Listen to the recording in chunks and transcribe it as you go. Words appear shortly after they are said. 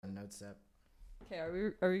What's up? Okay,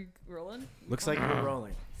 are we rolling? Looks like we're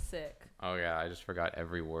rolling. Sick. Oh yeah, I just forgot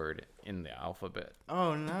every word in the alphabet.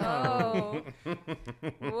 Oh no. Oh.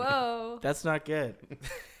 Whoa. That's not good.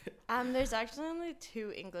 There's actually only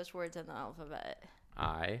 2 English words in the alphabet.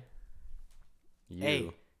 I. You. A.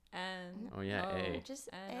 And Oh, yeah, no. A. Just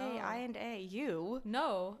And A, O. I and A. You.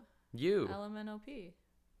 No. You. LMNOP.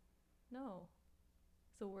 No.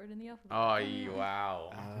 It's a word in the alphabet. Oh,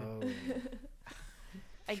 wow. Oh.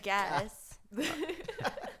 I guess. Wait,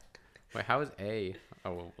 how is A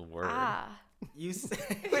a word? You say,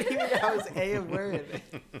 what do you mean how is A a word?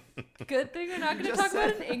 Good thing we're not going to Just talk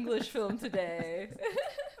about said- an English film today.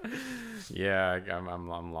 Yeah,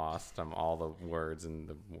 I'm lost. I'm all the words in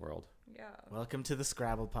the world. Yeah. Welcome to the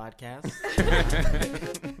Scrabble podcast.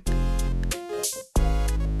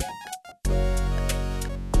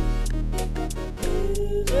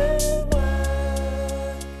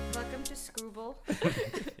 Welcome to Scrabble.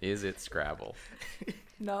 Is it Scrabble?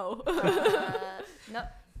 No. Nope.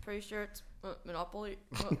 Pretty sure it's Monopoly.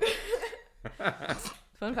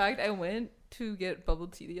 Fun fact, I went to get bubble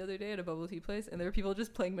tea the other day at a bubble tea place, and there were people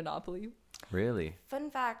just playing Monopoly. Really? Fun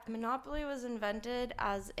fact, Monopoly was invented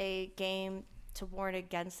as a game to warn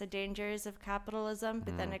against the dangers of capitalism,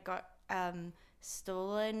 but then it got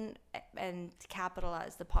stolen and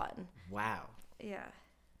capitalized upon. Wow. Yeah.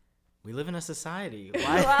 We live in a society.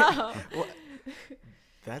 Why? Wow.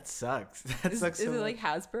 That sucks. That sucks Is so it much. like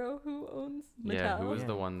Hasbro who owns Mattel? Yeah, who was Yeah.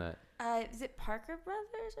 the one that... Is it Parker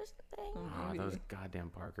Brothers or something? Oh, Oh, maybe. those goddamn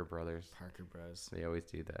Parker brothers. Parker Bros. They always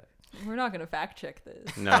do that. We're not gonna fact check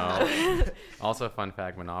this. No. Also, fun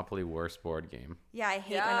fact, Monopoly, worst board game. Yeah, I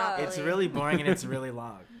hate Yeah. Monopoly. It's really boring and it's really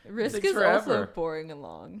long. Risk Takes is also forever. boring and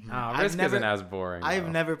long. Risk isn't as boring. I've though.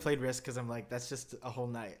 never played Risk because I'm like, that's just a whole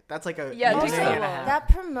night. That's like a Yeah, evening just Also, so and a long. half. that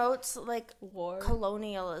promotes like War.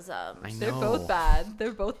 colonialism. I know. They're both bad.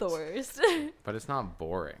 They're both the worst. But it's not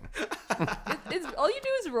boring. It's all you do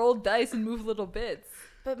is roll dice and move little bits.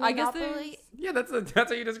 But I guess Monopoly. Yeah, that's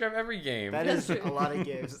how you describe every game. That That's is true. a lot of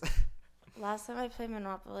games. Last time I played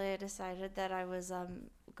Monopoly, I decided that I was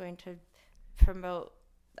going to promote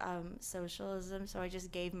socialism, so I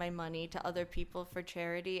just gave my money to other people for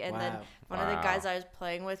charity, and then Wow. one of the Wow. guys I was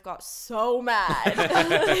playing with got so mad.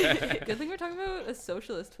 Good thing we're talking about a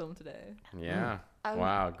socialist film today. Yeah.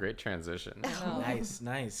 Wow, great transition. No.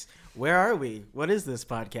 Nice. Where are we? What is this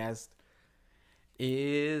podcast?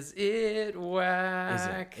 Is it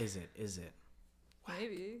whack? Is it?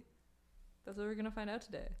 Maybe. That's what we're gonna find out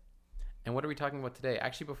today. And what are we talking about today?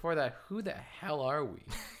 Actually, before that, who the hell are we?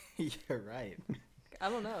 You're right. I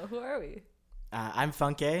don't know. Who are we? I'm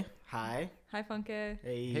Funke. Hi. Hi, Funke.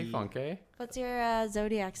 Hey. Hey, Funke. What's your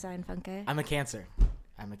zodiac sign, Funke? I'm a Cancer.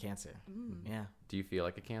 Mm. Yeah. Do you feel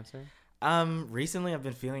like a Cancer? Recently I've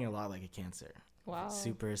been feeling a lot like a Cancer. Wow.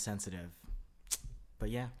 Super sensitive. But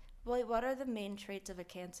yeah. Wait, what are the main traits of a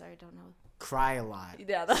Cancer? I don't know. Cry a lot.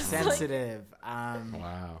 Yeah, that's like, Sensitive.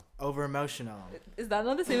 Wow. Over emotional. is that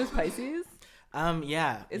not the same as Pisces?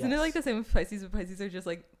 Yeah. Isn't it like the same with Pisces? But Pisces are just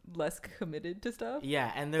like less committed to stuff.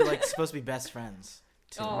 Yeah, and they're like supposed to be best friends.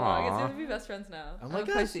 Too. Oh, I guess Aw. we would be best friends now. Oh my I'm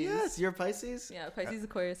gosh, Pisces. yes, you're Pisces? Yeah, Pisces,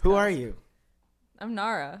 Aquarius. Who cusp. are you? I'm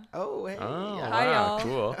Nara. Oh, hey. Oh, Hi, wow.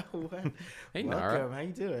 y'all. Cool. What? Hey, Welcome. Nara. How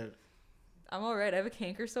you doing? I'm all right. I have a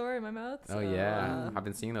canker sore in my mouth. Oh, so, yeah. I've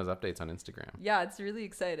been seeing those updates on Instagram. yeah, it's really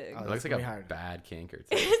exciting. Oh, It looks that's like gonna a be hard. bad canker, too.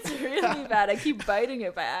 It's really bad. I keep biting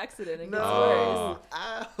it by accident. It gets No. worse.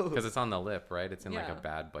 Ow. Because it's on the lip, right? It's in like Yeah. a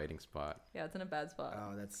bad biting spot. Yeah, it's in a bad spot.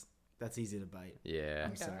 Oh, that's easy to bite. Yeah.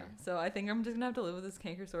 I'm sorry. So I think I'm just gonna have to live with this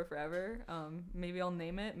canker sore forever. Maybe I'll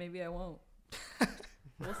name it. Maybe I won't.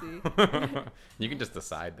 We'll see. You can just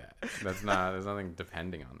decide that. There's nothing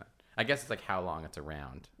depending on that. I guess it's like how long it's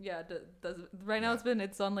around. Yeah. Right now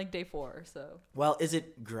it's on like day 4. So Well, is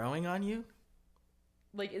it growing on you?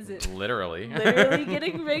 like, is it Literally. literally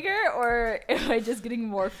getting bigger, or am I just getting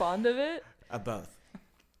more fond of it? Both.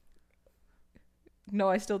 No,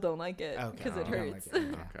 I still don't like it Okay. because it You don't hurts. like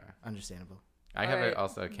it. Okay. Understandable. I have Alright,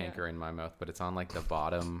 also a canker in my mouth, but it's on like the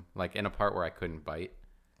bottom, like in a part where I couldn't bite.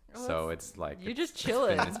 Oh, So it's like You're just it's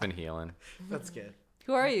chilling. been- it's been healing. That's good.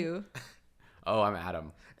 Who are you? Oh, I'm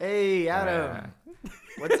Adam. Hey, Adam.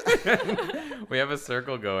 What's We have a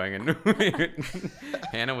circle going, and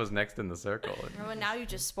Hannah was next in the circle. Well, now you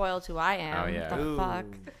just spoiled who I am. Oh, yeah. The Ooh. fuck?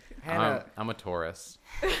 Hannah. I'm a Taurus.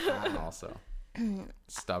 Also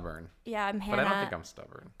stubborn, Yeah, I'm Hannah. but I don't think I'm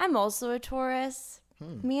stubborn. I'm also a Taurus.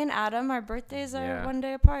 Hmm. Me and Adam, our birthdays are Yeah. one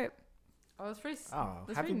day apart. Oh, that's pretty. Oh,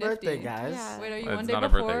 that's happy pretty birthday, nifty. guys. Yeah. Wait, are you It's one day not a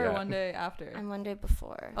before birthday or yet. one day after? I'm one day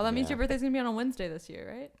before. Oh, that means Yeah. your birthday's gonna be on a Wednesday this year,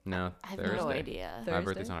 right? No, I have Thursday. no idea. Thursday? My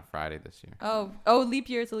birthday's on a Friday this year. Oh, leap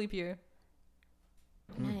year. It's a leap year.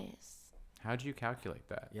 Nice. How'd you calculate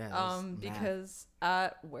that? Yeah. that's math. Because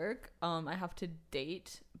at work, I have to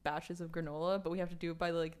date batches of granola, but we have to do it by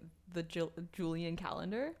like the Julian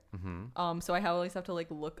calendar. Mm-hmm. So I always have to like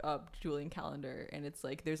look up Julian calendar, and it's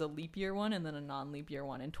like there's a leap year one and then a non-leap year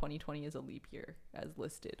one, and 2020 is a leap year as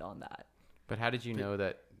listed on that. But how did you know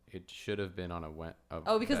that it should have been on a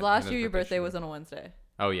Oh, because last year your birthday was on a Wednesday.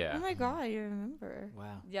 Oh yeah. Oh my god, you remember?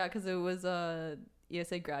 Wow. Yeah, because it was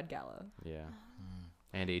ESA grad gala Yeah.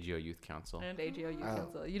 And AGO Youth Council. and AGO Youth Oh,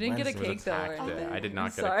 Council. You didn't get a Wednesday. cake though, or Packed day. anything. I did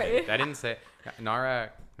not get Sorry. a cake. I didn't say.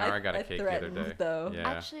 Nara got a cake the other threatened, day. though. Yeah.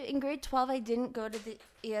 Actually, in grade 12, I didn't go to the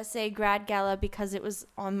ESA grad gala because it was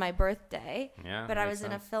on my birthday. Yeah. But I makes was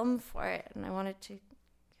in a sense. film for it, and I wanted to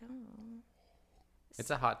go. It's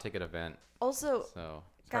a hot ticket event, Also, so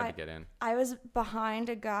it's hard Guy- to get in. I was behind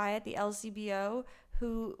a guy at the LCBO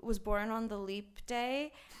who was born on the leap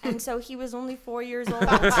day, and so he was only 4 years old.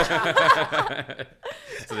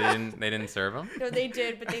 So they didn't serve him. No, they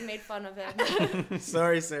did, but they made fun of him.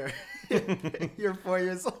 Sorry, sir. You're 4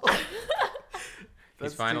 years old. He's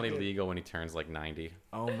That's finally too good. legal when he turns like 90.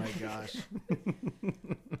 Oh my gosh.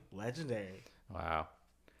 Legendary. Wow.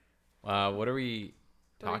 What are we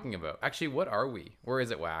talking about? Actually, what are we? Or is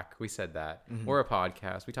it whack? We said that. Mm-hmm. We're a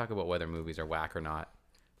podcast. We talk about whether movies are whack or not.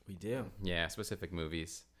 We do. Yeah, specific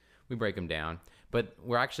movies. We break them down. But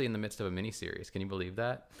we're actually in the midst of a mini-series. Can you believe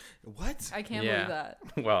that? What? I can't Yeah. believe that.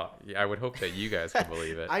 Well, yeah, I would hope that you guys can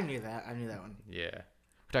believe it. I knew that. I knew that one. Yeah.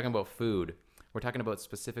 We're talking about food. We're talking about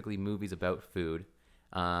specifically movies about food,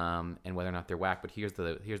 and whether or not they're whack. But here's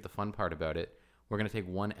the fun part about it. We're going to take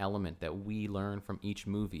one element that we learn from each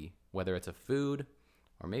movie, whether it's a food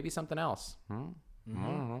or maybe something else.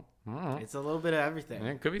 It's a little bit of everything.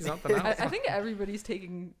 It could be something else. I think everybody's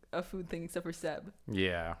taking a food thing except for Seb.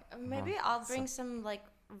 Yeah. Maybe I'll bring some like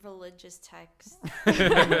religious text.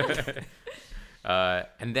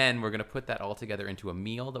 And then we're going to put that all together into a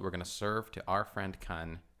meal that we're going to serve to our friend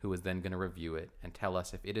Kun, who is then going to review it and tell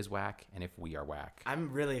us if it is whack and if we are whack.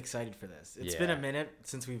 I'm really excited for this. It's been a Yeah. minute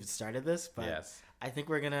since we've started this, but Yes. I think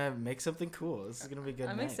we're going to make something cool. This is going to be a good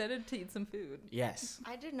I'm night. excited to eat some food. Yes.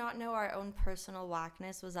 I did not know our own personal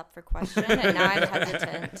whackness was up for question, and now I'm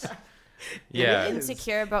hesitant. Yeah. It is.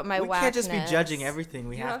 Insecure about my We whackness. can't just be judging everything.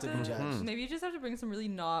 We You have to be judged. Mhm. Maybe you just have to bring some really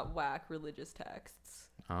not whack religious texts.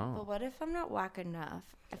 But Oh. what if I'm not whack enough?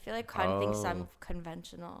 I feel like Con thinks I'm Oh.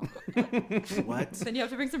 conventional. What? Then you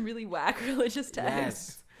have to bring some really whack religious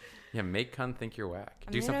texts. Yes. Yeah, make Kun think you're whack.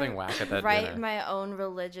 I'm Do gonna something whack at that Write dinner. my own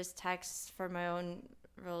religious texts for my own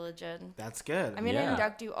religion. That's good. I'm gonna Yeah.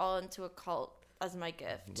 induct you all into a cult as my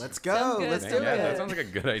gift. Let's go. Sounds good. Let's Yeah, do Sounds yeah, it. that sounds like a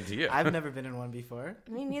good idea. I've never been in one before.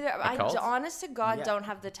 Me neither. I, cult? honest to God, Yeah. don't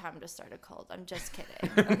have the time to start a cult. I'm just kidding.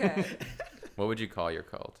 Okay. What would you call your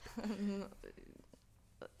cult?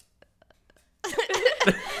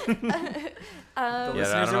 The I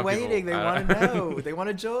listeners don't know are if waiting. people- They I want to don't- know. They want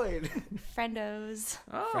to join. Friendos.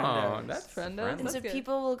 Oh, Friendos. that's Friendos? And friendly. That's so good.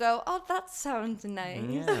 people will go, oh, that sounds nice.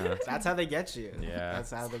 Yeah. That's how they get you. Yeah.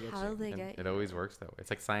 That's how they get How you. they It, get it always works that way. It's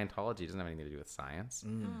like Scientology. It doesn't have anything to do with science.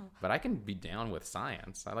 Mm. Oh. But I can be down with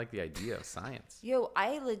science. I like the idea of science. Yo,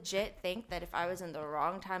 I legit think that if I was in the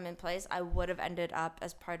wrong time and place, I would have ended up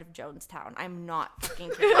as part of Jonestown. I'm not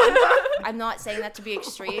fucking kidding. I'm not saying that to be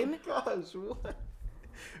extreme. Oh my gosh, what?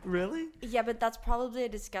 Really? Yeah, but that's probably a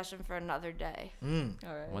discussion for another day. Mm.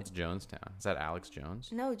 All right. What's Jonestown? Is that Alex Jones?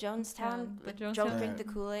 No, Jonestown. the Like, Jonestown- Don't drink the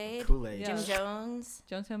Kool-Aid. Kool-Aid. Yeah. Jim Jones.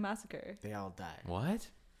 Jonestown Massacre? They all die. What?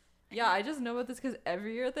 Yeah, I just know about this because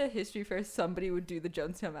every year at the history fair, somebody would do the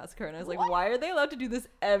Jonestown Massacre, and I was like, why are they allowed to do this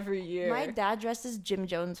every year? My dad dressed as Jim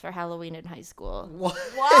Jones for Halloween in high school. What?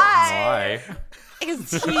 Why?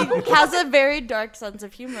 Because he has a very dark sense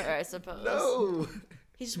of humor, I suppose. No.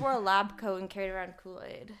 He just wore a lab coat and carried around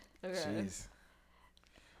Kool-Aid. Okay. Jeez.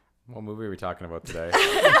 What movie are we talking about today?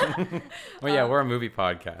 Well, yeah, we're a movie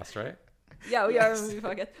podcast, right? Yeah, we are a Yes. movie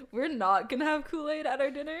podcast. We're not gonna have Kool-Aid at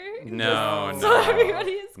our dinner. No, Just no. So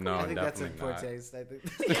everybody is No, I think that's in definitely poor not. taste. I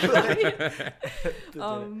think.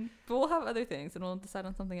 But we'll have other things, and we'll decide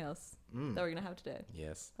on something else Mm. that we're gonna have today.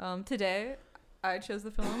 Yes. Today, I chose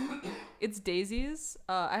the film. It's Daisies.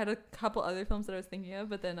 I had a couple other films that I was thinking of,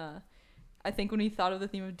 but then I think when we thought of the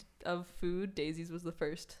theme of food, Daisies was the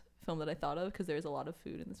first film that I thought of because there's a lot of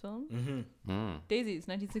food in this film. Mm-hmm. Mm. Daisies,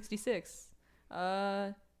 1966.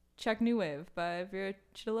 Czech New Wave by Vera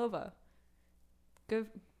Chidilova.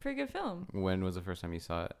 Pretty good film. When was the first time you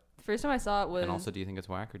saw it? First time I saw it was And also, do you think it's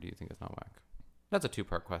whack or do you think it's not whack? That's a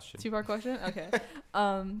two-part question. two-part question. Okay.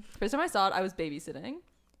 First time I saw it, I was babysitting.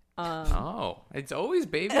 Oh, it's always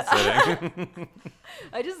babysitting.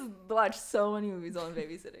 I just watch so many movies while I'm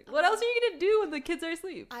babysitting. What else are you gonna do when the kids are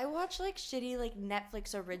asleep? I watch like shitty like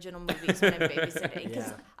Netflix original movies when I'm babysitting because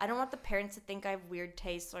Yeah. I don't want the parents to think I have weird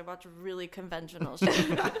taste, so I watch really conventional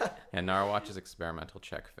shit. And Nara watches experimental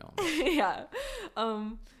Czech films. Yeah.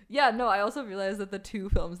 Yeah, no, I also realized that the two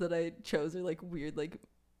films that I chose are like weird, like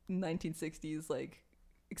 1960s, like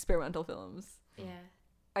experimental films. Yeah.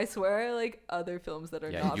 I swear I like other films that are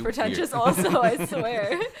Yeah, not you pretentious weird. also, I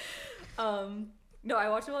swear. No, I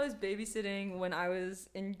watched it while I was babysitting when I was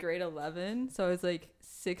in grade 11, so I was like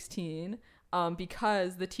 16,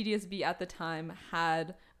 because the TDSB at the time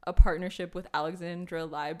had a partnership with Alexandra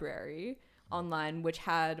Library online, which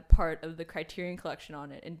had part of the Criterion Collection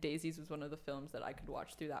on it, and Daisies was one of the films that I could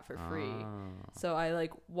watch through that for free. So I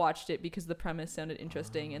like watched it because the premise sounded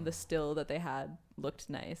interesting and the still that they had looked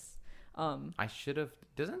nice. I should have.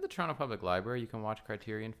 Doesn't the Toronto Public Library you can watch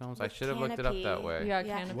Criterion films? I With should have looked it up that Canopy. way. Yeah,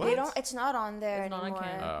 Yeah, Canopy. What? they don't. It's not on there It's not on anymore.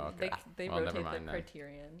 Canopy. Oh, okay. They Well, never rotate the mind then.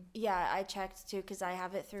 Criterion. Yeah, I checked too because I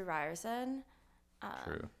have it through Ryerson.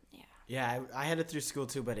 True. Yeah. Yeah, I had it through school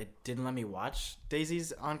too, but it didn't let me watch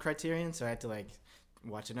Daisies on Criterion, so I had to like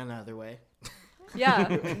watch it another way.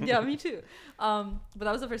 Yeah, yeah, me too. But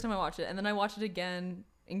that was the first time I watched it, and then I watched it again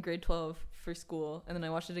in grade 12 for school, and then I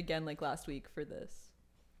watched it again like last week for this.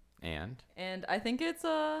 And I think it's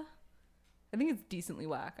decently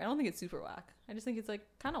whack. I don't think it's super whack. I just think it's like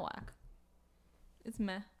kind of whack. It's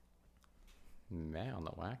meh. man, on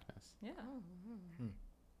the whackness. Yeah.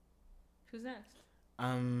 Who's next?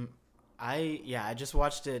 I just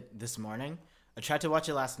watched it this morning. I tried to watch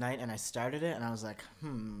it last night and I started it and I was like,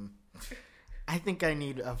 I think I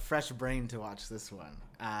need a fresh brain to watch this one.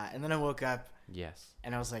 And then I woke up Yes.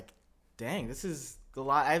 and I was like, dang, this is a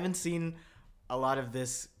lot. I haven't seen a lot of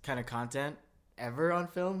this kind of content ever on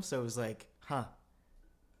film, so it was like,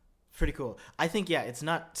 pretty cool. I think, yeah, it's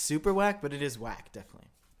not super whack, but it is whack, definitely.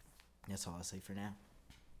 That's all I'll say for now.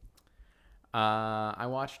 I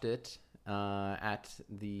watched it at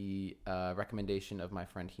the recommendation of my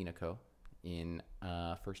friend Hinako in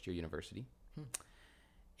first year university.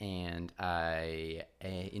 And I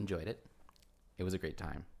enjoyed it. It was a great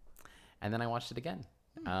time. And then I watched it again.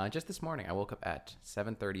 Just this morning, I woke up at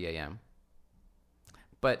 7:30 a.m.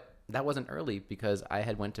 But that wasn't early because I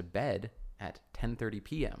had went to bed at 10:30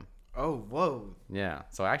 p.m. Oh, whoa. Yeah.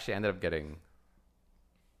 So I actually ended up getting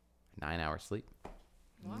 9 hours sleep.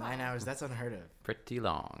 Wow. 9 hours, that's unheard of. Pretty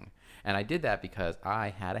long. And I did that because I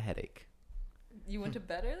had a headache. You went to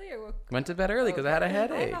bed early or woke? Went to bed early because I had a I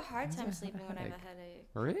headache. have a hard time sleeping when I have a headache.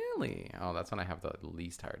 Really? Oh, that's when I have the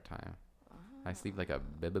least hard time. I sleep like a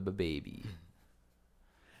baby.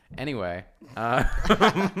 Anyway,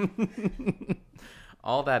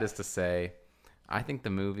 all that is to say, I think the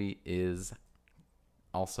movie is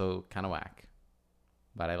also kind of whack,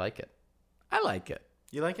 but I like it. I like it.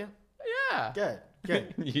 You like it? Yeah. Good.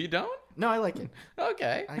 Good. You don't? No, I like it.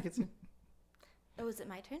 Okay. I can see. Oh, is it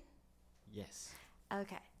my turn? Yes.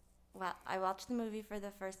 Okay. Well, I watched the movie for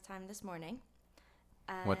the first time this morning.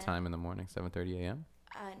 What time in the morning? 7:30 a.m.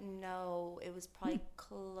 No, it was probably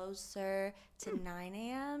closer to 9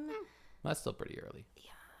 a.m. That's still pretty early,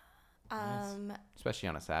 especially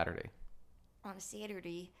on a Saturday. On a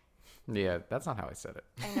Saturday. Yeah, that's not how I said it.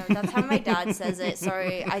 I know, that's how my dad says it.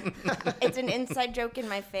 Sorry. It's an inside joke in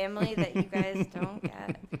my family that you guys don't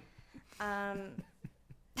get.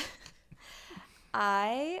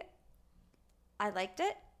 I liked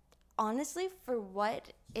it. Honestly, for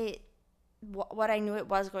what I knew it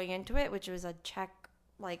was going into it, which was a Czech,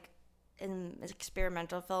 like, an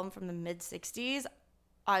experimental film from the mid-60s,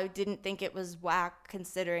 I didn't think it was whack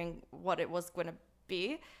considering what it was going to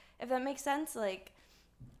be, if that makes sense. Like,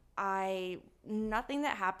 nothing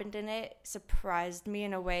that happened in it surprised me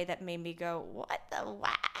in a way that made me go, what the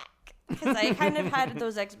whack? Because I kind of had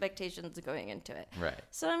those expectations going into it. Right.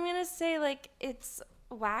 So I'm going to say, like, it's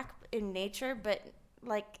whack in nature, but,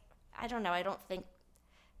 like, I don't know. I don't think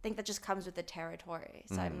that just comes with the territory.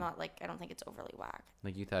 So I'm not, like, I don't think it's overly whack.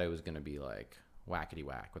 Like you thought it was gonna be like whackety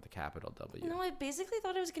whack with a capital W. No, I basically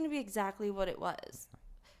thought it was going to be exactly what it was.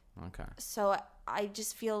 Okay. So I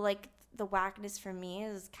just feel like the whackness for me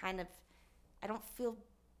is kind of, I don't feel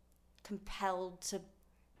compelled to,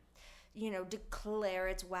 declare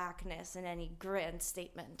its whackness in any grand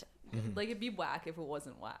statement. Like it'd be whack if it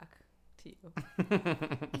wasn't whack to you.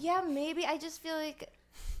 Yeah, maybe. I just feel like,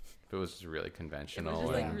 If it was just really If it conventional was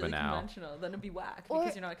just like and really banal. conventional, then it'd be whack Or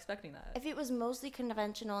because you're not expecting that. if it was mostly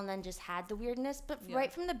conventional and then just had the weirdness, but Yeah.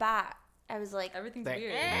 right from the bat, I was like, Everything's Like,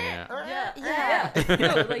 weird. Yeah. yeah.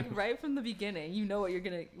 No, like right from the beginning, you know what you're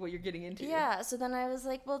getting into. Yeah, so then I was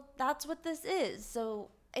like, well, that's what this is. So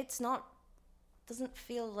it's not, doesn't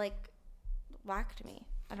feel like whack to me.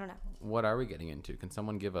 I don't know. What are we getting into? Can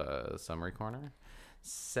someone give a summary corner?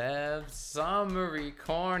 Seb's summary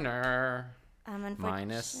corner.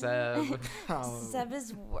 Minus Seb. Seb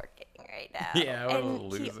is working right now. Yeah, what a and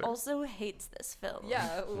loser. he also hates this film.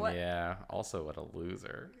 Yeah, what? Yeah, also what a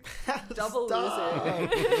loser. Double Stop.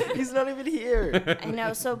 loser. He's not even here. I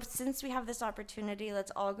know. So since we have this opportunity,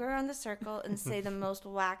 let's all go around the circle and say the most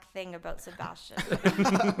whack thing about Sebastian.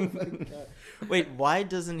 Wait, why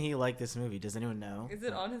doesn't he like this movie? Does anyone know? Is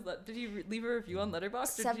it on his? Did he leave a review on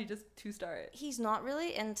Letterboxd, or Seb- did he just 2-star it? He's not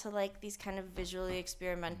really into like these kind of visually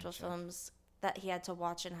experimental films that he had to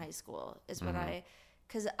watch in high school. Is what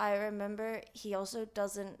because I remember he also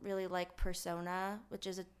doesn't really like Persona, which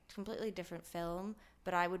is a completely different film.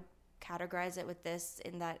 But I would categorize it with this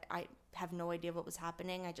in that I have no idea what was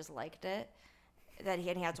happening. I just liked it. That he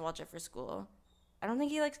had to watch it for school. I don't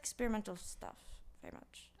think he likes experimental stuff very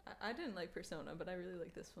much. I didn't like Persona, but I really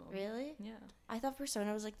like this film. Really? Yeah. I thought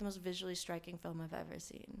Persona was like the most visually striking film I've ever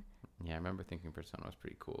seen. Yeah, I remember thinking Persona was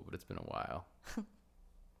pretty cool, but it's been a while.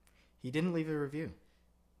 He didn't leave a review.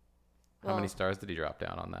 How many Well- stars did he drop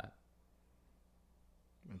down on that?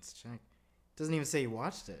 Let's check. Doesn't even say he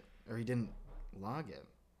watched it or he didn't log it.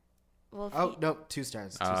 Well, if Oh he- no, 2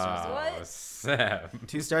 stars. 2 stars. What? Seb.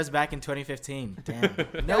 2 stars back in 2015.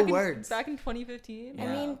 Damn. No words. Back in 2015. Yeah. I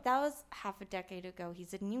mean, that was half a decade ago.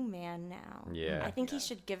 He's a new man now. Yeah. I think he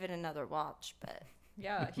should give it another watch, but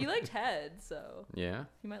Yeah, he liked Head, so Yeah.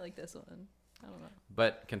 he might like this one. I don't know.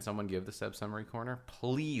 But can someone give the Seb summary corner?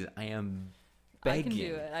 Please, I am begging. I can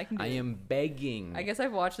do it. I can do I it. am begging. I guess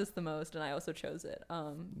I've watched this the most, and I also chose it.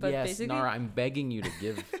 But yes, basically, Nara, I'm begging you to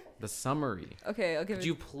give the summary. okay, I'll give Could it.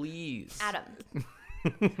 you please?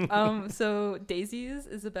 Adam. So Daisies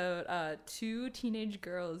is about 2 teenage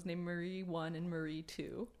girls named Marie 1 and Marie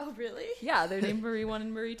 2. Oh, really? Yeah, they're named Marie 1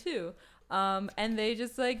 and Marie 2. And they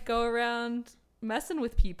just like go around messing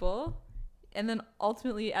with people, and then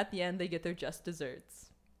ultimately at the end they get their just desserts.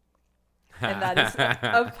 And that is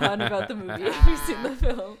a pun about the movie if you've seen the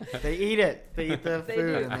film. They eat it. They eat the They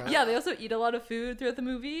food. do. and they're- Yeah, they also eat a lot of food throughout the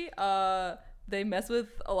movie. They mess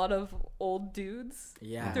with a lot of old dudes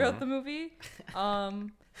Yeah. throughout the movie.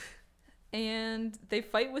 And they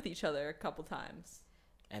fight with each other a couple times.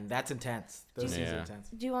 And that's intense. Those scenes are Yeah. intense.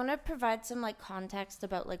 Do you want to provide some like context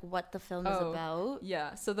about like what the film is Oh. about?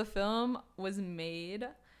 Yeah, so the film was made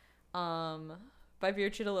by Vera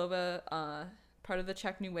Chidalova, part of the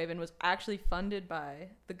Czech New Wave, and was actually funded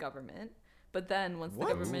by the government. But then once What?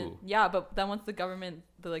 the government, Ooh. yeah, but then once the government,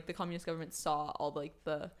 the communist government saw all like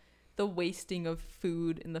the wasting of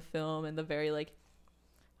food in the film and the very like,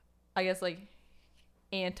 I guess like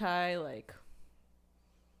anti like,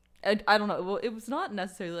 I don't know. Well, it was not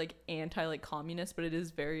necessarily like anti like communist, but it is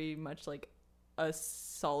very much like a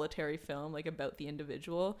solitary film like about the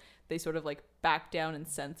individual. They sort of like backed down and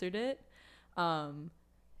censored it. And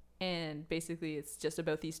basically it's just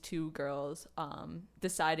about these 2 girls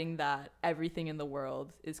deciding that everything in the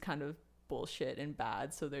world is kind of bullshit and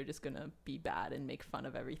bad, so they're just gonna be bad and make fun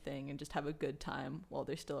of everything and just have a good time while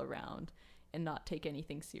they're still around and not take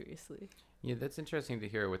anything seriously. Yeah, that's interesting to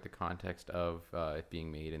hear with the context of it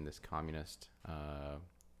being made in this communist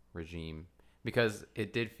regime, because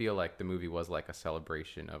it did feel like the movie was like a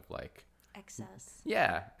celebration of like, Excess.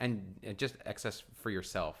 yeah, and just excess for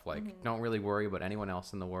yourself. Like, don't really worry about anyone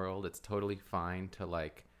else in the world. It's totally fine to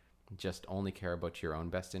like just only care about your own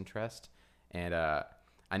best interest. And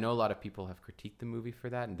I know a lot of people have critiqued the movie for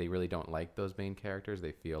that, and they really don't like those main characters.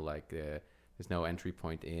 They feel like there's no entry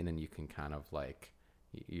point in, and you can kind of like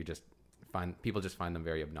you just people just find them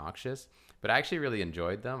very obnoxious. But I actually really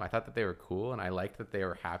enjoyed them. I thought that they were cool, and I liked that they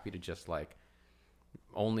were happy to just like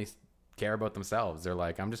only care about themselves. They're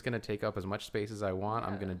like, I'm just gonna take up as much space as I want.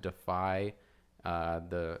 I'm gonna defy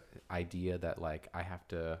the idea that like I have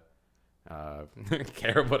to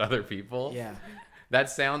care about other people. Yeah. That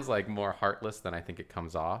sounds like more heartless than I think it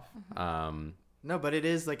comes off. No, but it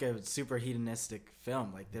is like a super hedonistic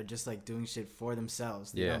film. Like they're just like doing shit for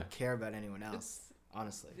themselves. They Yeah. don't care about anyone else.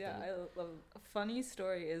 Honestly. Yeah, I love a funny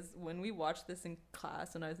story is when we watched this in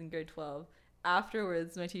class when I was in grade 12,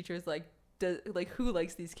 afterwards my teacher was like, who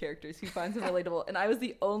likes these characters? Who finds them relatable? And I was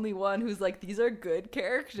the only one who's like, these are good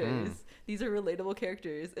characters. These are relatable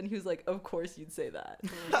characters. And he was like, of course you'd say that.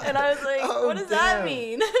 And I was like, Oh, what does that damn.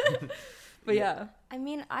 mean? But yeah. I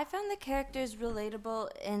mean, I found the characters relatable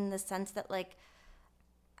in the sense that, like,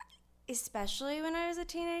 especially when I was a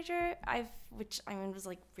teenager, which I mean was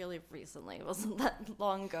like really recently, it wasn't that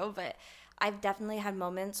long ago, but I've definitely had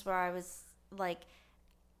moments where I was like,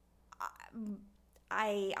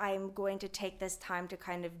 I'm going to take this time to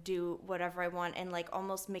kind of do whatever I want and like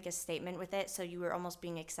almost make a statement with it. So you were almost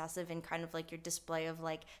being excessive in kind of like your display of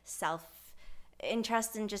like self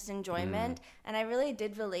interest and just enjoyment. And I really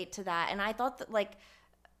did relate to that. And I thought that like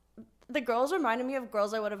the girls reminded me of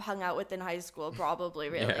girls I would have hung out with in high school, probably,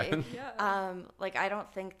 really. Yeah. Like I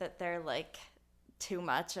don't think that they're like too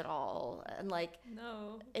much at all. And like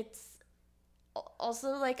No. it's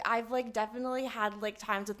also like I've like definitely had like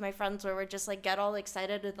times with my friends where we're just like get all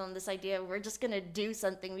excited on this idea we're just gonna do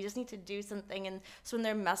something, we just need to do something. And so when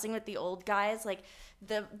they're messing with the old guys, like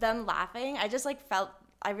them laughing, I just like felt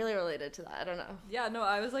I really related to that. I don't know. Yeah, no,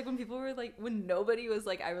 I was like, when people were like, when nobody was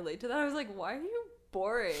like, I relate to that, I was like, why are you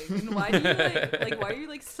boring? And why do you like why are you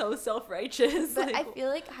like so self-righteous? But like, I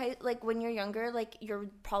feel like when you're younger, like you're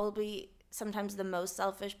probably sometimes the most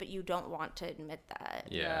selfish, but you don't want to admit that.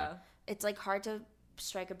 Yeah. It's like hard to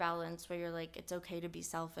strike a balance where you're like it's okay to be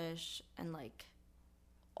selfish and like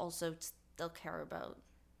also still care about.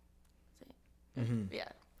 Yeah.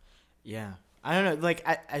 Yeah. I don't know. Like,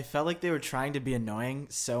 I felt like they were trying to be annoying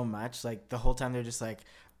so much. Like, the whole time they're just like,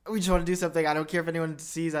 we just want to do something. I don't care if anyone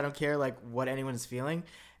sees. I don't care, like, what anyone is feeling.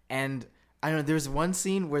 And I don't know. There was one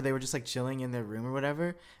scene where they were just, like, chilling in their room or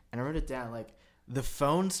whatever. And I wrote it down. Like, the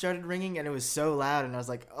phone started ringing and it was so loud. And I was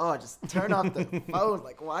like, oh, just turn off the phone.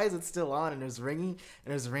 Like, why is it still on? And it was ringing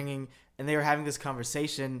and it was ringing. And they were having this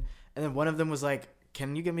conversation. And then one of them was like,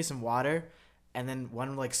 can you get me some water? And then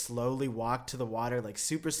one like slowly walked to the water, like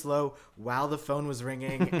super slow while the phone was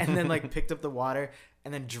ringing, and then like picked up the water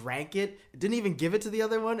and then drank it. Didn't even give it to the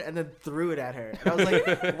other one and then threw it at her. And I was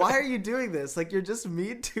like, why are you doing this? Like, you're just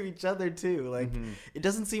mean to each other too. Like, it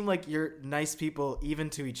doesn't seem like you're nice people even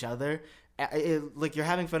to each other. Like, you're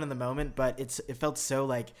having fun in the moment, but it felt so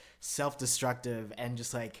like self-destructive and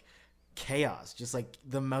just like chaos, just like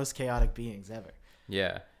the most chaotic beings ever.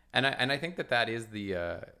 Yeah. And I think that is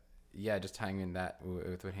the just tying in that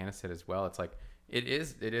with what Hannah said as well. It's like it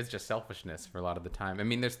is just selfishness for a lot of the time. I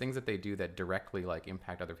mean, there's things that they do that directly like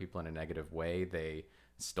impact other people in a negative way. They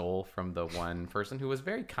stole from the one person who was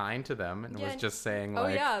very kind to them and was just saying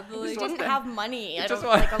like, He didn't have money. I just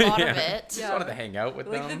don't like a lot yeah, of it. just wanted to hang out with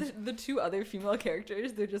like them. the two other female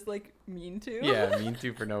characters, they're just like mean to. Yeah, mean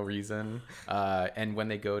to for no reason. And when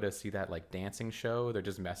they go to see that like dancing show, they're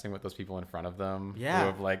just messing with those people in front of them who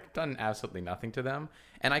have like done absolutely nothing to them.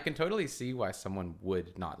 And I can totally see why someone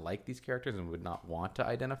would not like these characters and would not want to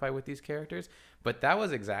identify with these characters. But that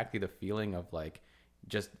was exactly the feeling of like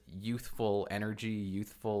just youthful energy,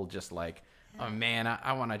 youthful just like, oh man,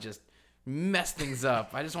 I want to just mess things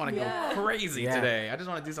up. I just want to go crazy today. I just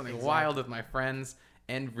want to do something wild with my friends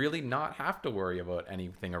and really not have to worry about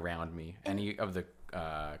anything around me, any of the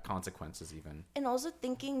consequences even. And also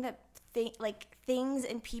thinking that things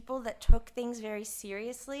and people that took things very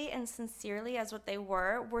seriously and sincerely as what they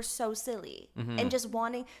were so silly. And just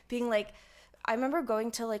being like, I remember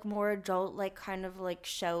going to like more adult like kind of like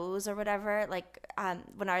shows or whatever, like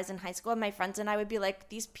when I was in high school, and my friends and I would be like,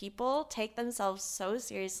 these people take themselves so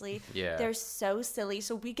seriously. Yeah. They're so silly.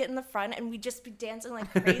 So we get in the front and we just be dancing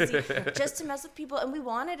like crazy just to mess with people, and we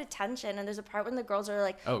wanted attention. And there's a part when the girls are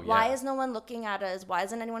like, why is no one looking at us? Why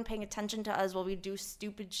isn't anyone paying attention to us while we do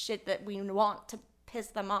stupid shit that we want to piss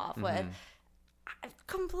them off with? I've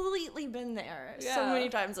completely been there so many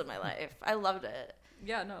times in my life. I loved it.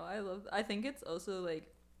 Yeah, no, I think it's also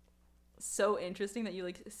like so interesting that you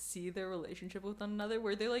like see their relationship with one another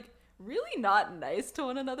where they're like really not nice to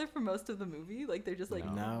one another for most of the movie. Like they're just like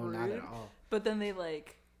rude. Not at all. But then they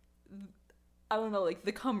like, I don't know, like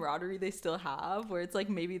the camaraderie they still have where it's like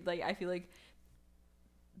maybe like I feel like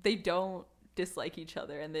they don't dislike each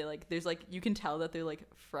other, and they like there's like you can tell that they're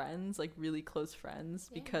like friends, like really close friends,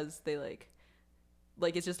 because they like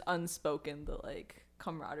it's just unspoken the like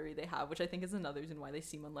camaraderie they have, which I think is another reason why they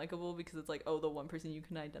seem unlikable, because it's like, oh, the one person you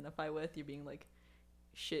can identify with you're being like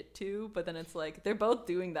shit to, but then it's like they're both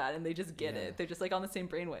doing that and they just get it. They're just like on the same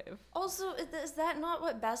brainwave. Also, is that not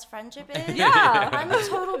what best friendship is? Yeah. I'm a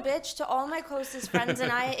total bitch to all my closest friends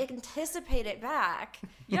and I anticipate it back.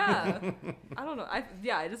 Yeah. I don't know. I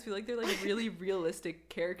just feel like they're like really realistic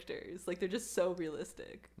characters. Like they're just so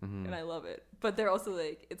realistic, and I love it. But they're also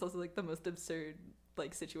like, it's also like the most absurd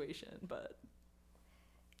like situation, but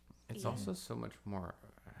it's also so much more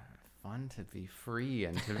fun to be free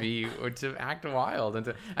and to be or to act wild,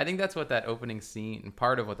 and I think that's what that opening scene,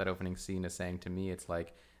 part of what that opening scene is saying to me. It's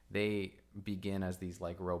like they begin as these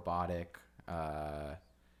like robotic how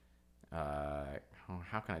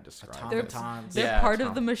can I describe automatons. they're part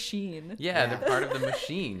of the machine. Yeah, they're part of the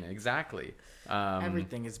machine. Exactly.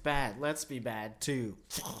 Everything is bad. Let's be bad too.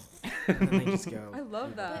 And then they just go. I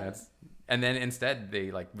love that. And then instead they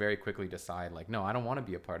like very quickly decide like, no, I don't want to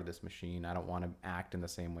be a part of this machine. I don't want to act in the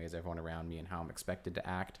same way as everyone around me and how I'm expected to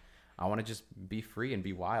act. I want to just be free and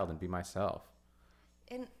be wild and be myself.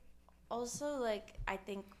 And also, like, I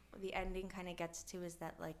think the ending kind of gets to is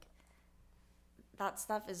that, like, that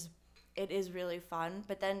stuff is really fun,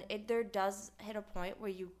 but then there does hit a point where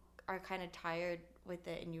you are kind of tired with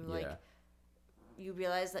it, and you like you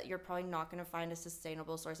realize that you're probably not going to find a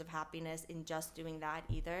sustainable source of happiness in just doing that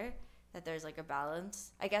either, that there's like a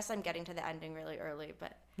balance. I guess I'm getting to the ending really early,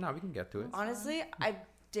 but No, we can get to it. honestly, I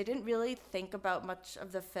didn't really think about much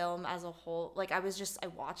of the film as a whole. Like, I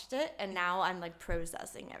watched it, and now I'm like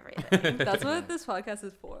processing everything. That's what this podcast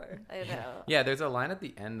is for. I know. Yeah, there's a line at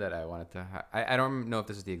the end that I wanted to I don't know if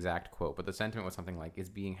this is the exact quote, but the sentiment was something like, is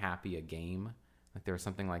being happy a game? Like there was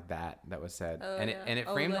something like that was said. Oh, and yeah. it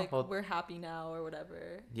framed like, the whole... we're happy now or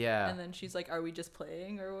whatever. Yeah. And then she's like, are we just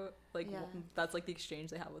playing? Or like, Yeah. that's like the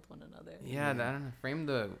exchange they have with one another. Yeah, I don't know. Framed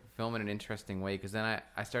the film in an interesting way, because then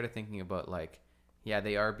I started thinking about like, yeah,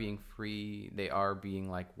 they are being free, they are being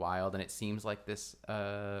like wild, and it seems like this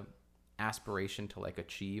aspiration to like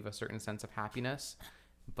achieve a certain sense of happiness.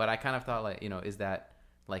 But I kind of thought like, you know, is that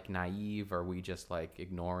like naive? Are we just like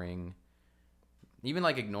ignoring,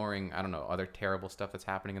 I don't know, other terrible stuff that's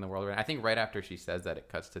happening in the world? I think right after she says that, it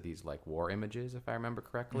cuts to these like war images, if I remember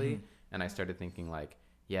correctly. Mm-hmm. And I started thinking like,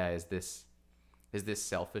 yeah, is this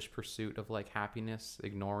selfish pursuit of like happiness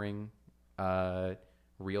ignoring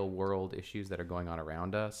real world issues that are going on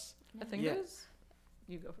around us? I think Yeah. there's...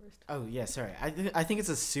 You go first. Oh yeah, sorry. I think it's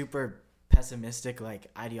a super pessimistic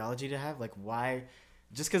like ideology to have. Like, why?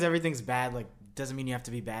 Just because everything's bad, like, doesn't mean you have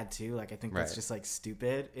to be bad too. Like, I think that's Right. just like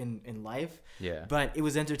stupid in life. Yeah. But it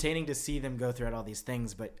was entertaining to see them go throughout all these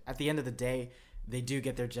things. But at the end of the day, they do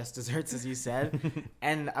get their just desserts, as you said.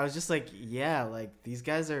 And I was just like, yeah, like these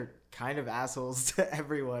guys are kind of assholes to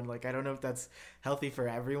everyone. Like, I don't know if that's healthy for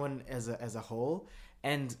everyone as a whole.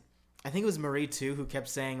 And I think it was Marie too who kept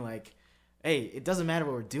saying like, hey, it doesn't matter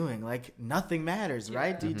what we're doing. Like, nothing matters,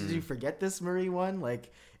 right? Yeah. Did you forget this, Marie one?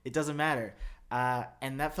 Like, it doesn't matter.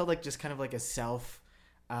 And that felt like just kind of like a self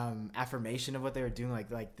affirmation of what they were doing.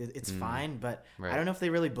 Like it's fine, but Right. I don't know if they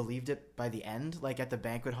really believed it by the end. Like at the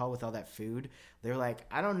banquet hall with all that food, they were like,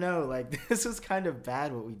 I don't know, like this was kind of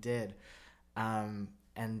bad what we did. And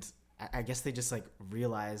I guess they just like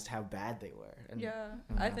realized how bad they were. And, Yeah.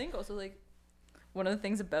 don't I know. think also like one of the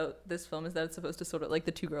things about this film is that it's supposed to sort of like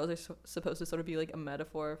the two girls are supposed to sort of be like a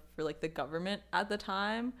metaphor for like the government at the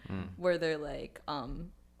time, where they're like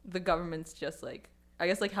the government's just like, I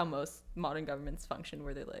guess like how most modern governments function,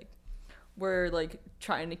 where they're like, we're like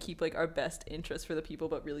trying to keep like our best interest for the people,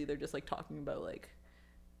 but really they're just like talking about like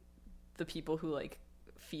the people who like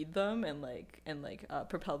feed them and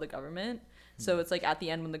propel the government. So it's like at the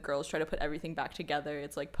end when the girls try to put everything back together,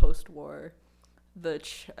 it's like post-war, the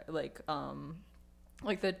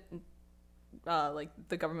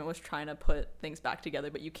government was trying to put things back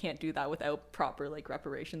together, but you can't do that without proper like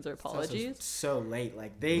reparations or It's also apologies. so late.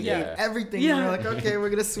 Like they Yeah. gave everything. Yeah. And they're like, okay, we're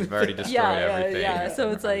gonna sweep We've already it. destroyed everything. Yeah.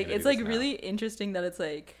 So it's We're like gonna it's do like this now. really interesting that it's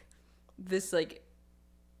like this like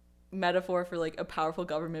metaphor for like a powerful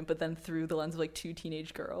government, but then through the lens of like two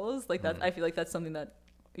teenage girls. Like that, I feel like that's something that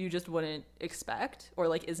you just wouldn't expect, or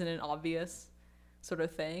like isn't an obvious sort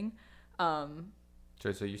of thing.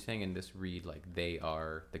 So you're saying in this read, like, they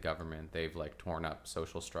are the government. They've like torn up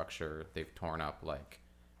social structure. They've torn up like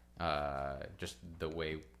just the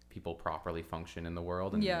way people properly function in the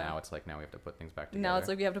world. And Yeah. now it's like, now we have to put things back together. Now it's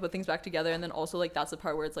like we have to put things back together, and then also like that's the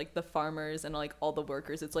part where it's like the farmers and like all the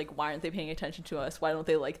workers, it's like, why aren't they paying attention to us? Why don't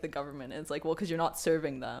they like the government? And it's like, well, because you're not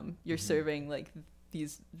serving them, you're serving like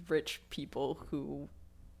these rich people who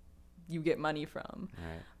you get money from.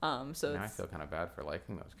 Right. So Now I it's, feel kind of bad for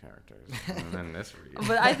liking those characters. And then this read.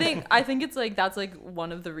 but I think it's like that's like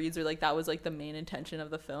one of the reads, or like that was like the main intention of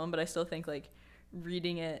the film. But I still think like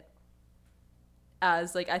reading it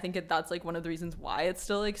as like, I think that's like one of the reasons why it's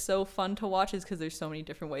still like so fun to watch, is because there's so many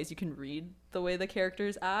different ways you can read the way the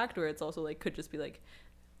characters act, or it's also like could just be like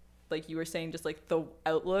you were saying, just like the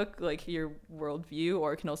outlook, like your worldview,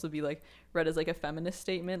 or it can also be like read as like a feminist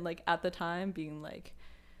statement, like at the time being like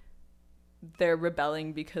they're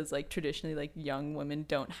rebelling because like traditionally like young women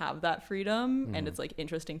don't have that freedom, and it's like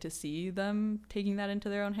interesting to see them taking that into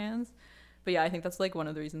their own hands. But yeah, I think that's like one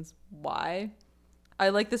of the reasons why I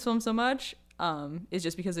like this film so much, is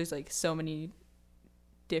just because there's like so many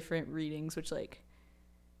different readings, which like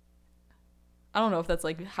I don't know if that's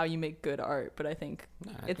like how you make good art, but I think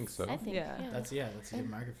Nah, I think so. I think, Yeah. That's a good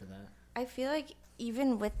market for that. I feel like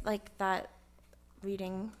even with like that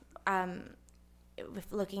reading,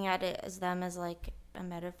 with looking at it as them as like a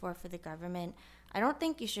metaphor for the government, I don't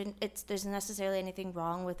think you should. There's necessarily anything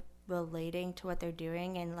wrong with relating to what they're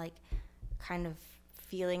doing and like kind of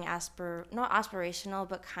feeling not aspirational,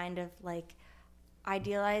 but kind of like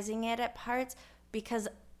idealizing it at parts, because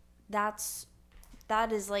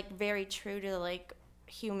that is like very true to like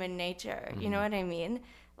human nature. You know what I mean?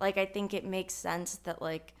 Like, I think it makes sense that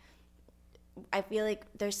like, I feel like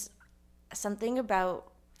there's something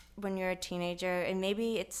about when you're a teenager, and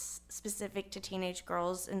maybe it's specific to teenage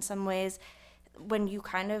girls in some ways, when you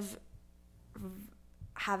kind of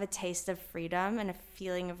have a taste of freedom and a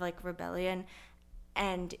feeling of like rebellion,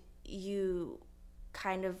 and you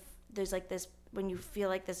kind of, there's like this, when you feel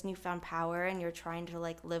like this newfound power and you're trying to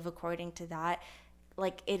like live according to that,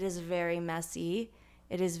 like it is very messy,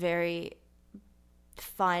 it is very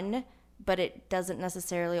fun, but it doesn't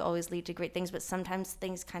necessarily always lead to great things. But sometimes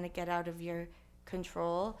things kind of get out of your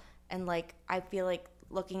control, and like I feel like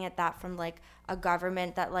looking at that from like a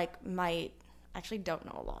government that like might, actually don't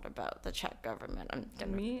know a lot about the Czech government.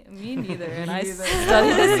 Me neither. And I neither.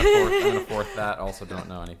 studied this. I'm gonna fourth that. Also, don't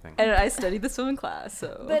know anything. And I studied this film in class.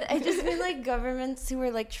 So. But I just mean like governments who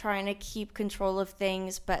are like trying to keep control of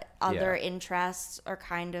things, but other interests are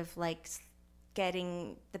kind of like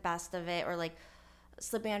getting the best of it, or like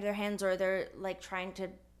slipping out of their hands, or they're like trying to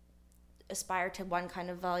aspire to one kind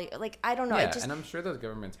of value. Like, I don't know. Yeah, and I'm sure those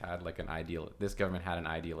governments had like this government had an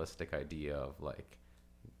idealistic idea of like,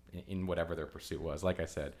 in whatever their pursuit was. Like I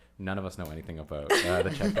said, none of us know anything about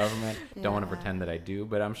the Czech government. Don't want to pretend that I do,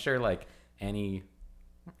 but I'm sure like any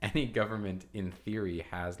government in theory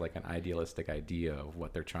has like an idealistic idea of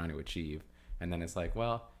what they're trying to achieve. And then it's like,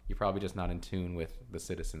 well, you're probably just not in tune with the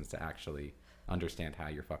citizens to actually understand how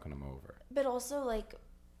you're fucking them over. But also like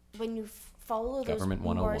when you follow those Government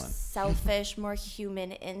more 101. selfish, more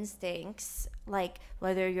human instincts, like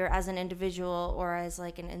whether you're as an individual or as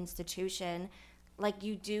like an institution, like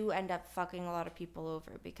you do end up fucking a lot of people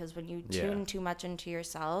over, because when you tune too much into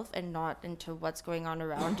yourself and not into what's going on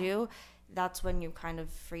around you, that's when you kind of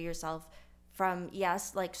free yourself from,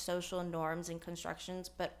 yes, like social norms and constructions,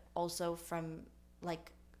 but also from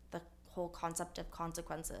like the whole concept of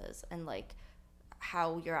consequences and like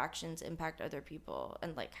how your actions impact other people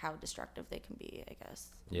and like how destructive they can be, I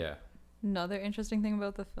guess. Yeah. Another interesting thing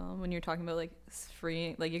about the film, when you're talking about like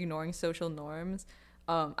freeing, like ignoring social norms,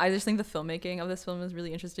 I just think the filmmaking of this film is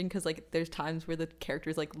really interesting, because like there's times where the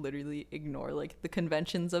characters like literally ignore like the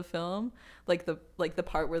conventions of film, like the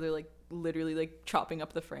part where they're like literally like chopping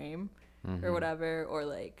up the frame or whatever, or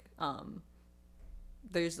like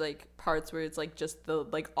there's like parts where it's like just the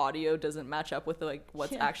like audio doesn't match up with like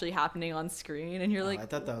what's actually happening on screen, and you're like, I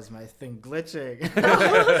thought that was my thing glitching.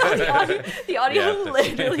 the audio Yeah,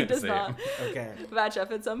 literally does same. not Okay. match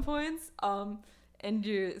up at some points, and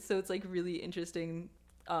so it's like really interesting,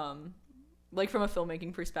 like from a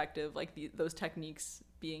filmmaking perspective, like those techniques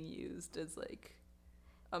being used as like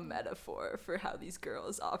a metaphor for how these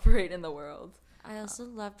girls operate in the world. I also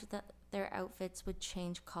loved that their outfits would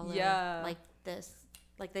change color. Yeah. Like this.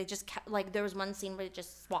 Like they just like there was one scene where it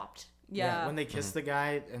just swapped. Yeah, When they kiss the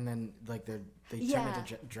guy and then like they turn Yeah.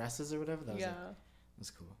 into dresses or whatever. That was like,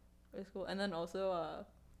 that's cool. It's cool. And then also,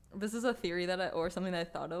 this is a theory or something that I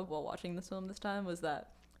thought of while watching this film this time, was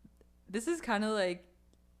that this is kind of like,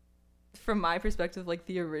 from my perspective, like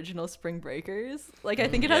the original Spring Breakers. Like I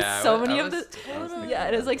think it has so many of the yeah,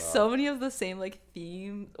 it has like so many of the same like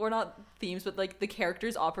themes, or not themes, but like the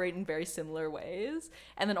characters operate in very similar ways.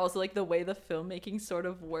 And then also like the way the filmmaking sort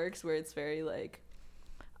of works, where it's very like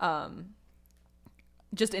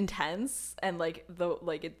just intense, and like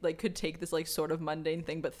it like could take this like sort of mundane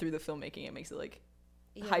thing, but through the filmmaking it makes it like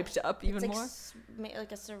hyped up even it's more.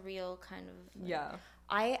 like a surreal kind of. Yeah.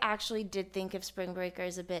 I actually did think of Spring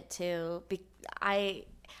Breakers a bit too. I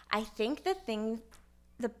think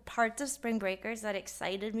the parts of Spring Breakers that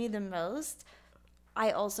excited me the most,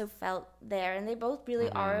 I also felt there, and they both really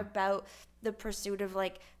are about the pursuit of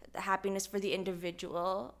like happiness for the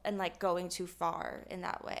individual and like going too far in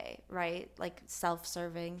that way, right? Like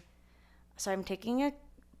self-serving. So I'm taking a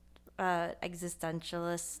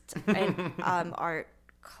existentialist and art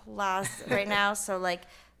class right now, so like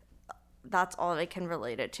that's all I can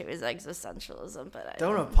relate it to is existentialism. But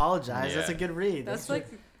Don't apologize. Yeah. That's a good read. That's like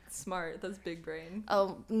smart. That's big brain.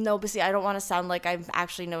 Oh no, but see, I don't want to sound like I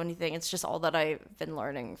actually know anything. It's just all that I've been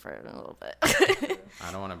learning for a little bit.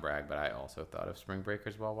 I don't want to brag, but I also thought of Spring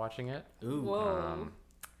Breakers while watching it. Ooh. Whoa.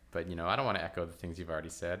 But, you know, I don't want to echo the things you've already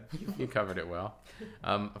said. You covered it well.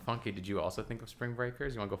 Funky, did you also think of Spring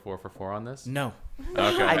Breakers? You want to go 4 for 4 on this? No.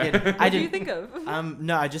 Okay. I didn't. What do you think of?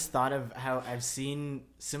 No, I just thought of how I've seen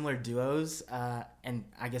similar duos and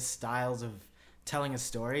I guess styles of telling a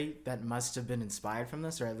story that must have been inspired from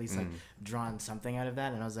this, or at least like drawn something out of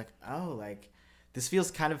that. And I was like, oh, like this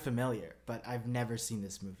feels kind of familiar, but I've never seen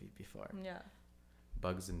this movie before. Yeah.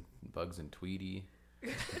 Bugs and Tweety.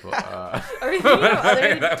 Are we thinking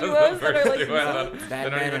of other duos that are like duo. insane?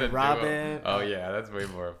 Batman and Robin. Oh yeah, that's way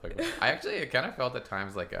more applicable. I kind of felt at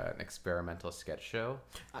times like an experimental sketch show.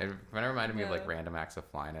 It kind of reminded me of like Yeah. Random Acts of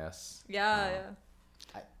Flyness. Yeah.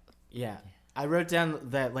 Yeah. I wrote down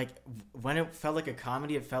that like when it felt like a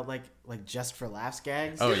comedy, it felt like just for laughs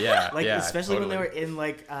gags. Oh yeah, Like yeah, especially when they were totally. in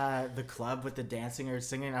like the club with the dancing or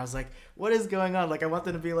singing. I was like, what is going on? Like I want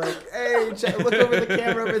them to be like, hey, look over the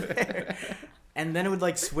camera over there. And then it would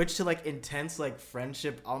like switch to like intense like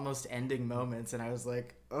friendship almost ending moments, and I was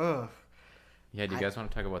like, ugh. Yeah, do you guys want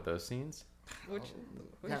to talk about those scenes? Which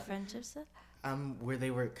Yeah. Friendship stuff. Where they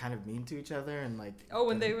were kind of mean to each other and like.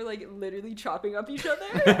 when they were like literally chopping up each other.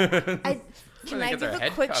 Can they I get give their a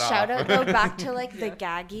head quick cut shout off. out though back to like the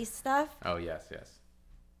Yeah. gaggy stuff? Oh yes.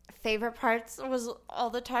 Favorite parts was all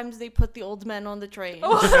the times they put the old men on the train.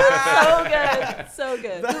 So good. So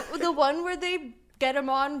good. The one where they get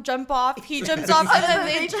him on, jump off, he jumps off, and then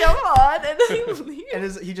they jump on and then they leave.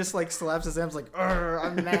 And he just like slaps his hands like,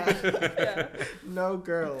 I'm mad. Yeah. No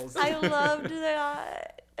girls. I loved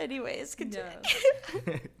that. Anyways, continue.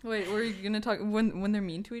 Yeah. Wait, were you gonna talk when they're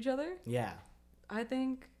mean to each other? Yeah. I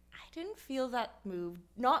think I didn't feel that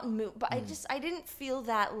not moved, but I didn't feel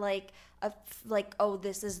that like oh,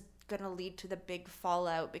 this is gonna lead to the big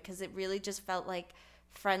fallout, because it really just felt like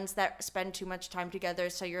friends that spend too much time together.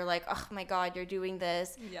 So you're like, oh my god, you're doing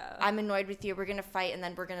this. yeah. I'm annoyed with you. We're gonna fight, and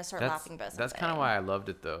then we're gonna start laughing about something. That's kind of why I loved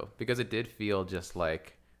it though, because it did feel just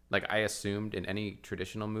like I assumed in any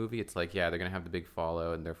traditional movie, it's like, yeah, they're gonna have the big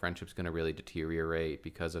fallout and their friendship's gonna really deteriorate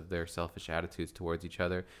because of their selfish attitudes towards each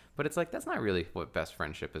other. But it's like that's not really what best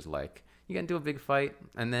friendship is like. You get into a big fight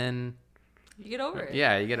and then You get over it.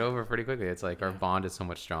 yeah, you get over it pretty quickly. It's like our bond is so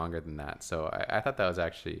much stronger than that. So I thought that was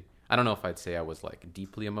actually, I don't know if I'd say I was like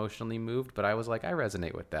deeply emotionally moved, but I was like, I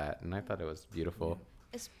resonate with that, and I thought it was beautiful.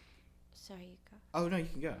 Sorry, you go. Oh no, you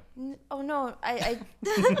can go. Oh no, I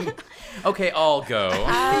Okay, I'll go.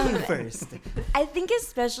 You first. I think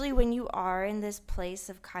especially when you are in this place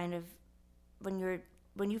of kind of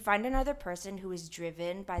when you find another person who is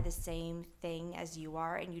driven by the same thing as you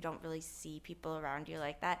are, and you don't really see people around you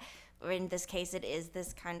like that. Or in this case, it is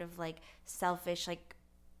this kind of like selfish, like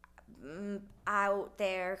out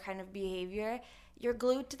there kind of behavior. You're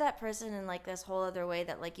glued to that person in like this whole other way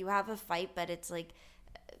that like you have a fight, but it's like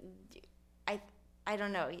I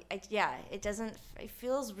don't know. It doesn't. It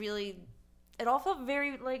feels really. It all felt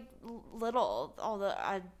very like little. All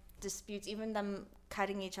the disputes, even them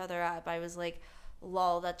cutting each other up. I was like,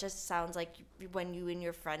 lol. That just sounds like when you and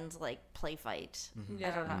your friends like play fight. Yeah.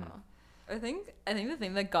 I don't know. I think the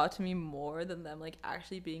thing that got to me more than them like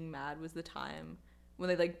actually being mad was the time when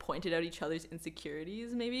they like pointed out each other's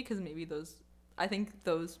insecurities, I think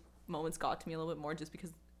those moments got to me a little bit more just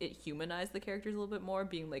because it humanized the characters a little bit more,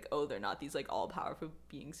 being like, oh, they're not these like all powerful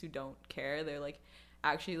beings who don't care. They're like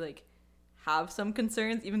actually like have some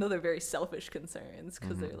concerns, even though they're very selfish concerns,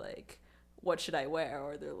 because they're like, what should I wear?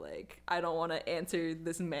 Or they're like, I don't want to answer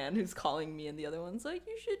this man who's calling me, and the other one's like,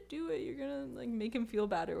 you should do it, you're gonna like make him feel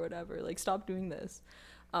bad or whatever, like stop doing this.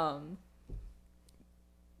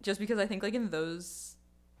 Just because I think like in those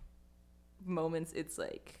moments it's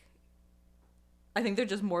like I think they're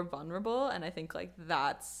just more vulnerable, and I think like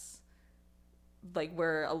that's like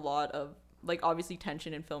where a lot of like obviously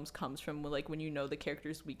tension in films comes from, like when you know the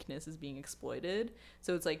character's weakness is being exploited.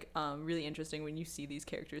 So it's like really interesting when you see these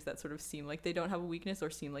characters that sort of seem like they don't have a weakness or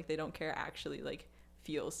seem like they don't care actually like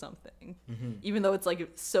feel something, even though it's like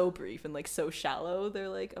so brief and like so shallow their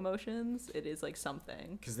like emotions. It is like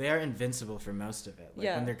something, Because they are invincible for most of it. Like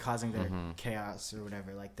Yeah. when they're causing their chaos or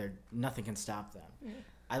whatever, like nothing can stop them.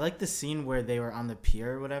 I like the scene where they were on the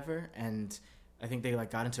pier or whatever, and I think they like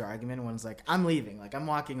got into an argument, and one's like, I'm leaving, like I'm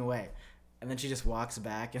walking away. And then she just walks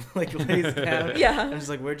back and like lays down. Yeah. I'm just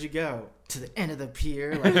like, where'd you go? To the end of the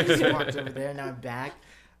pier. Like I just walked over there, now I'm back.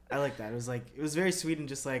 I like that. It was very sweet and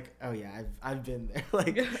just like, oh yeah, I've been there.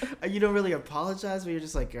 Like you don't really apologize, but you're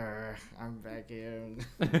just like, I'm back here.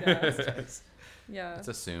 yeah It's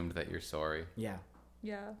assumed that you're sorry. Yeah.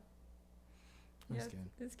 yeah That's yeah,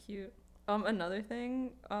 good. it's cute. Another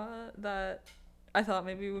thing that I thought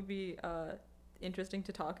maybe would be interesting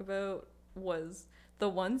to talk about was the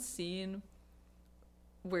one scene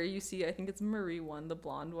where you see, I think it's Marie one, the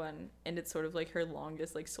blonde one, and it's sort of like her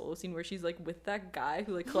longest like solo scene where she's like with that guy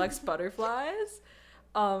who like collects butterflies.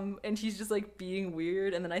 And she's just like being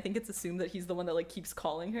weird, and then I think it's assumed that he's the one that like keeps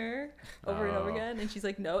calling her over and over Oh. again, and she's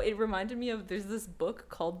like, no. It reminded me of, there's this book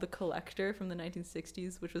called The Collector from the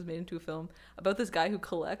 1960s, which was made into a film about this guy who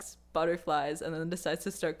collects butterflies and then decides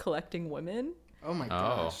to start collecting women, Oh my Oh.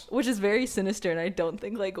 gosh. which is very sinister, and I don't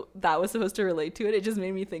think like that was supposed to relate to it. It just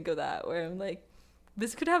made me think of that, where I'm like,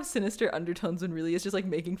 this could have sinister undertones when really it's just like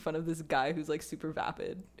making fun of this guy who's like super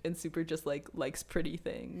vapid and super just like likes pretty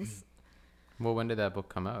things. Well, when did that book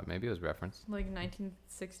come out? Maybe it was referenced. Like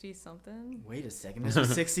 1960 something. Wait a second. This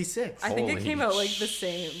was 66. I think it Holy came out like the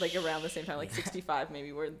same, like around the same time, like 65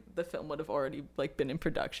 maybe, where the film would have already like been in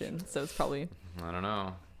production. So it's probably, I don't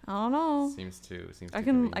know. I don't know. Seems too. I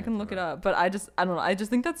can look it up, but I don't know. I just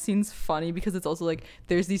think that scene's funny because it's also like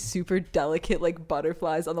there's these super delicate like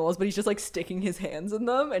butterflies on the walls, but he's just like sticking his hands in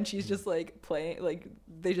them, and she's just like playing, like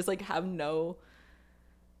they just like have no,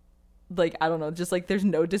 like I don't know, just like there's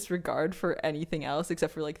no disregard for anything else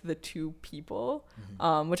except for like the two people,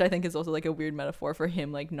 which I think is also like a weird metaphor for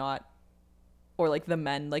him like not, or like the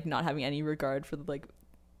men like not having any regard for like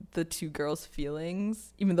the two girls'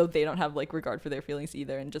 feelings, even though they don't have like regard for their feelings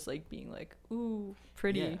either, and just like being like, ooh,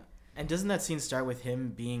 pretty. Yeah. And doesn't that scene start with him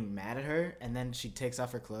being mad at her, and then she takes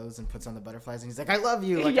off her clothes and puts on the butterflies, and he's like, "I love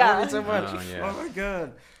you, like I Yeah. love you so much." Oh, yeah. Oh my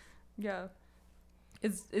god. Yeah.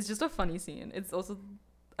 It's just a funny scene. It's also,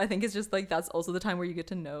 I think it's just like that's also the time where you get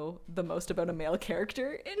to know the most about a male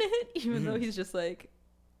character in it, even though he's just like,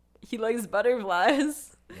 he likes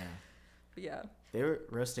butterflies. Yeah. But yeah. They were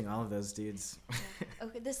roasting all of those dudes.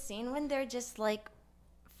 Okay, the scene when they're just like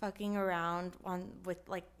fucking around on with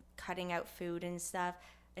like cutting out food and stuff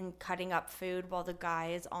and cutting up food while the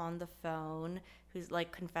guy is on the phone who's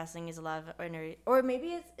like confessing his love, or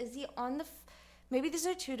maybe is he on the maybe these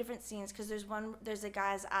are two different scenes, because there's a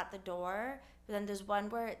guy's at the door, but then there's one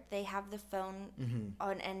where they have the phone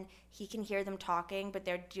on and he can hear them talking but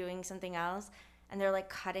they're doing something else, and they're like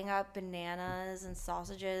cutting up bananas and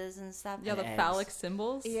sausages and stuff. Yeah, the Eggs. phallic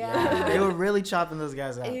symbols. Yeah. They were really chopping those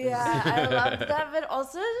guys out. Yeah, I loved that, but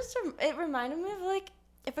also it reminded me of like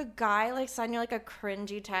if a guy like sent you like a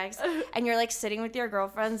cringy text and you're like sitting with your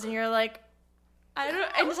girlfriends and you're like, I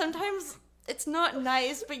don't, and sometimes it's not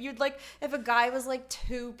nice, but you'd like if a guy was like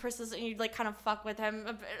too persistent, you'd like kind of fuck with him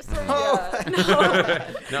a bit. So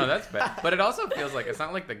Yeah. No, that's bad. But it also feels like it's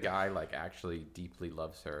not like the guy like actually deeply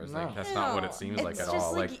loves her. It's like No. that's not what No, it seems like it's at just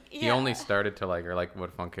all. like, Like he yeah. only started to like, or like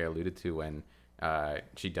what Funke alluded to when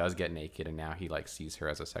she does get naked, and now he like sees her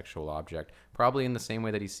as a sexual object, probably in the same way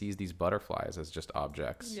that he sees these butterflies as just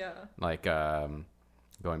objects. Yeah. Like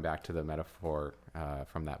going back to the metaphor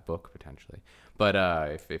from that book potentially. But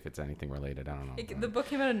if it's anything related, I don't know. The book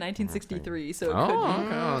came out in 1963, so it Oh, could be.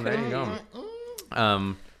 okay. Oh, there you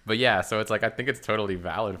go. But yeah, so it's like I think it's totally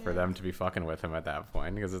valid for them to be fucking with him at that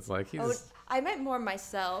point, because it's like he's. oh, I meant more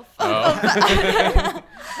myself.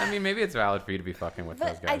 I mean, maybe it's valid for you to be fucking with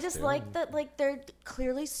those But guys. I just too. like that, like they're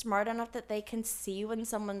clearly smart enough that they can see when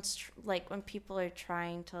someone's like when people are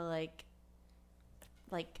trying to like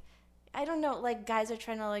I don't know, like guys are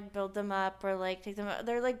trying to like build them up or like take them out.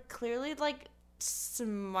 They're like clearly like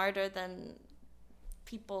smarter than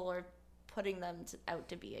people are putting them out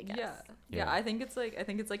to be, I guess. Yeah. Yeah. I think it's like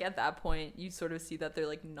at that point you sort of see that they're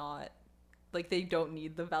like not, like they don't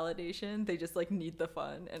need the validation, they just like need the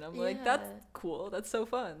fun, and I'm like, that's Yeah. cool, that's so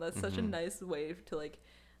fun, that's such a Mhm. nice way to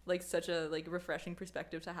like such a like refreshing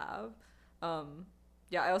perspective to have.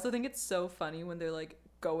 Yeah, I also think it's so funny when they're like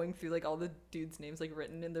going through like all the dudes' names like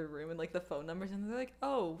written in their room and like the phone numbers, and they're like,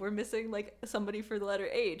 oh, we're missing like somebody for the letter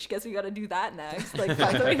H, guess we gotta do that next, like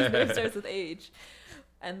find somebody whose name starts with H.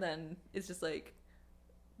 And then it's just like,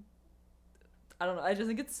 I don't know, I just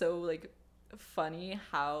think it's so like funny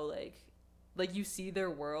how like you see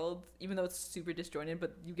their world, even though it's super disjointed,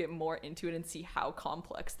 but you get more into it and see how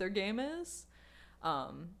complex their game is.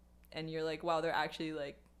 And you're like, wow, they're actually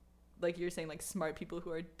like you're saying, like smart people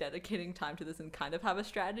who are dedicating time to this and kind of have a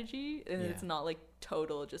strategy, and Yeah. it's not like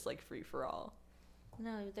total just like free for all.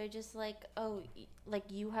 No, they're just like, oh, like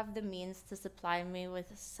you have the means to supply me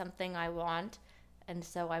with something I want, and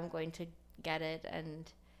so I'm going to get it,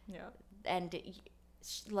 and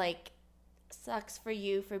like sucks for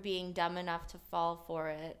you for being dumb enough to fall for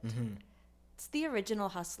it. It's the original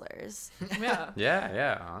Hustlers. Yeah.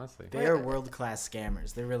 Yeah, honestly. They are world class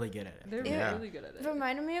scammers. They're really good at it. They're Yeah. really good at It it.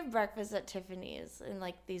 reminded me of Breakfast at Tiffany's in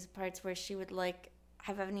like these parts where she would like.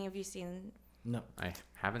 Have any of you seen? No. I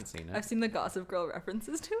haven't seen it. I've seen the Gossip Girl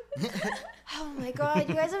references to it. Oh my god,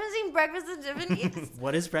 you guys haven't seen Breakfast at Tiffany's?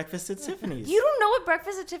 What is Breakfast at Tiffany's? You don't know what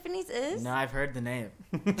Breakfast at Tiffany's is? No, I've heard the name.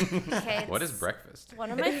 Okay, What is it's breakfast?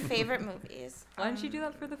 one of my favorite movies. Why didn't you do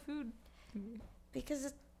that for the food?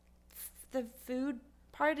 Because the food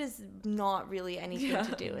part is not really anything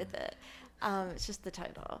to do with it. It's just the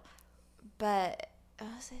title. But what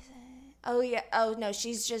was I saying? Oh yeah. Oh no,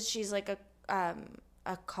 she's like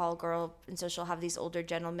a call girl, and so she'll have these older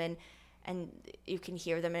gentlemen, and you can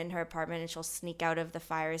hear them in her apartment, and she'll sneak out of the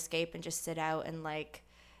fire escape and just sit out and like.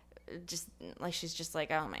 Just like she's just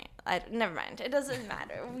like, oh man, never mind. It doesn't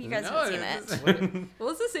matter. You guys haven't seen it. Well,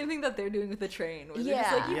 it's the same thing that they're doing with the train, where they're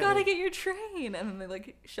just like, you gotta get your train, and then they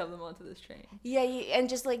like shove them onto this train. Yeah, and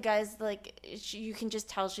just like guys, like you can just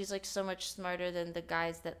tell she's like so much smarter than the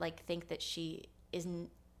guys that like think that she isn't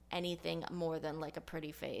anything more than like a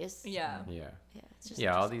pretty face. Yeah. Yeah. Yeah. It's just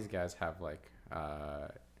Yeah. All these guys have like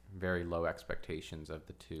very low expectations of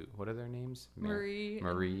the two. What are their names? Marie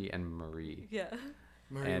and Marie. Yeah.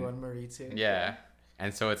 Marie And- 1, Marie 2. Yeah.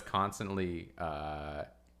 And so it's constantly a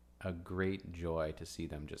great joy to see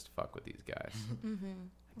them just fuck with these guys,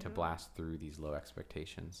 to blast through these low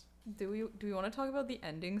expectations. Do we want to talk about the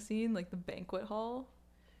ending scene, like the banquet hall,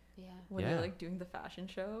 Yeah. when Yeah. they're like doing the fashion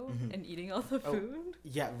show and eating all the Oh. food?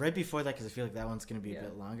 Yeah, right before that, because I feel like that one's going to be a Yeah.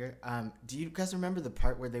 bit longer. Do you guys remember the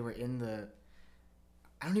part where they were in the...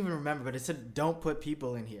 I don't even remember, but it said, don't put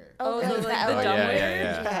people in here. Oh, that the, was like, the the Oh, dumb yeah, waiter?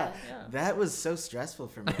 yeah. Yeah. Yeah. That was so stressful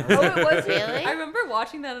for me. Oh, it was Really? I remember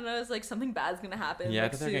watching that and I was like, something bad's gonna happen. Yeah, I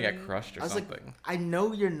like, thought they're going to get soon. crushed or I was like, something. I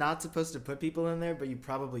know you're not supposed to put people in there, but you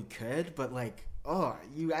probably could. But like, oh,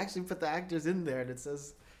 you actually put the actors in there, and it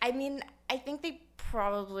says I mean, I think they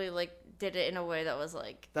probably like did it in a way that was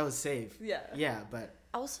like. that was safe. Yeah. Yeah, but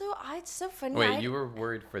Also, it's so funny. Wait, you were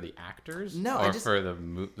worried for the actors? No, or I just- for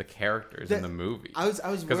the characters in the movie? I was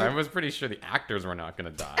Because I worried. was pretty sure the actors were not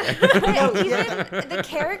going to die. No, even the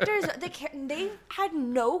characters, they had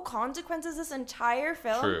no consequences this entire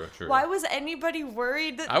film. True, true. Why was anybody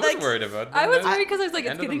worried? That, I was like, worried about I was that. worried because I was like,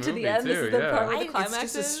 it's End of the getting to the movie, end. This too, is the yeah. part where the It's climax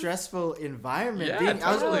just a is. stressful environment. Yeah,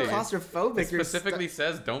 I was a little totally. claustrophobic. It You're specifically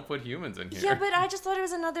says don't put humans in here. Yeah, but I just thought it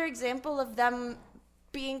was another example of them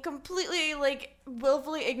being completely like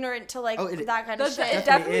willfully ignorant to like Oh, it- that kind of It shit.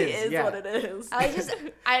 definitely is, is yeah. what it is.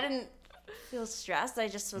 I didn't feel stressed. I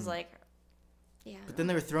just was like, yeah. But then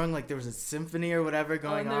they were throwing like there was a symphony or whatever Oh,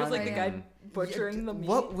 going and there was on. like the and- guy butchering the meat.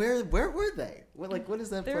 What? Where were they? What is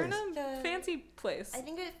that They're place? in a The- fancy place. I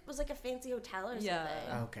think it was like a fancy hotel or Yeah.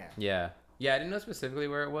 something. Okay. Yeah. Yeah, I didn't know specifically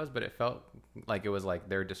where it was, but it felt like it was like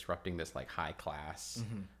they're disrupting this like high class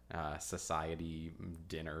society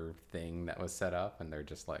dinner thing that was set up, and they're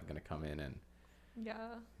just like gonna come in and Yeah.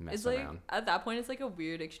 mess It's like around. at that point it's like a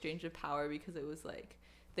weird exchange of power because it was like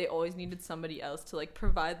they always needed somebody else to like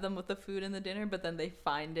provide them with the food and the dinner, but then they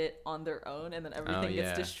find it on their own and then everything yeah.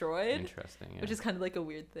 gets destroyed. Interesting. Yeah. Which is kind of like a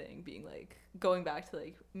weird thing, being like going back to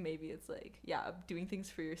like maybe it's like, yeah, doing things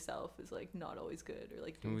for yourself is like not always good, or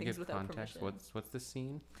like Can doing we things get without context? permission. What's the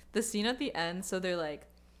scene? The scene at the end, so they're like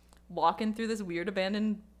walking through this weird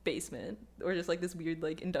abandoned basement, or just like this weird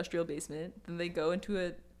like industrial basement. Then they go into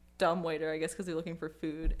a dumb waiter, I guess, because they're looking for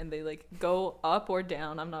food, and they like go up or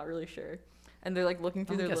down, I'm not really sure, and they're like looking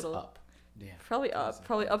through their little up. Yeah. probably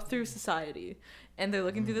up through society, and they're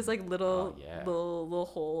looking through this like little Oh, yeah. little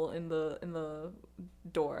hole in the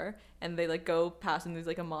door, and they like go past, and there's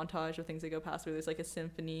like a montage of things they go past where there's like a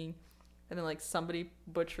symphony, and then like somebody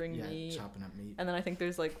butchering Yeah, meat, chopping up meat. and then I think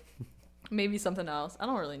there's like maybe something else, I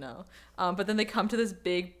don't really know, but then they come to this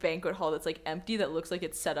big banquet hall that's like empty, that looks like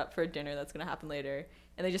it's set up for a dinner that's gonna happen later,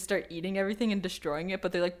 and they just start eating everything and destroying it,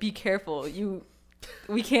 but they're like, be careful,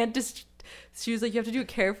 we can't just. She was like, you have to do it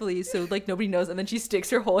carefully so like nobody knows, and then she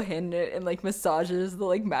sticks her whole hand in it and like massages the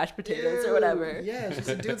like mashed potatoes or whatever. Yeah, she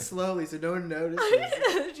said do it slowly so no one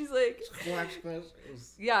notices. She's like, Splash, splash. It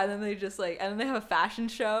was- yeah, and then they just like, and then they have a fashion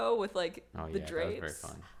show with like Oh the yeah, drapes. that was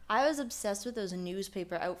very fun. I was obsessed with those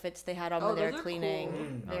newspaper outfits they had on Oh, when they those were are cleaning. cool.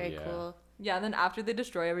 Oh, Very yeah. cool. Yeah, and then after they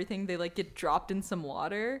destroy everything, they like get dropped in some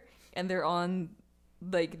water, and they're on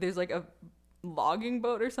like there's like a logging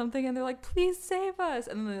boat or something, and they're like, please save us,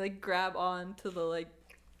 and then they like grab on to the like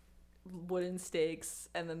wooden stakes,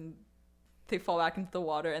 and then they fall back into the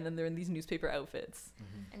water, and then they're in these newspaper outfits.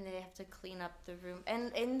 And they have to clean up the room.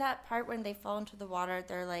 And in that part when they fall into the water,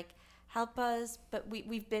 they're like, help us, but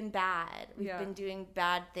we've been bad. We've Yeah. been doing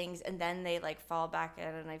bad things. And then they like fall back in.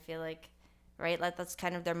 And I feel like, right, like that's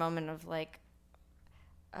kind of their moment of like,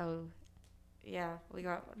 oh, yeah, we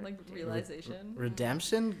got what Like we're doing. realization.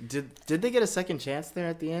 Redemption? Did they get a second chance there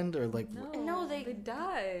at the end, or like? No, they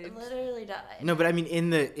died. Literally died. No, but I mean in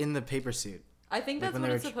the paper suit. I think Like that's when what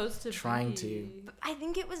they it's were supposed to trying be. to- I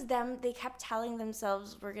think it was them. They kept telling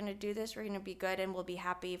themselves, we're going to do this, we're going to be good, and we'll be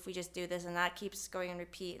happy if we just do this. And that keeps going on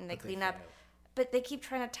repeat, and they clean up. But they keep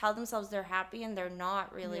trying to tell themselves they're happy, and they're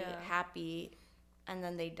not really Yeah. happy and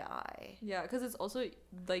then they die. Yeah, because it's also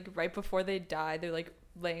like right before they die, they're like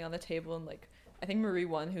laying on the table, and like I think Marie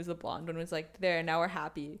one, who's the blonde one, was like, "There, now we're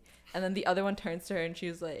happy," and then the other one turns to her and she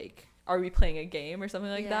was like, "Are we playing a game or something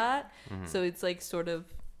like that?" So it's like sort of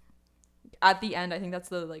at the end. I think that's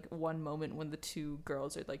the like one moment when the two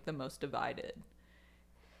girls are like the most divided.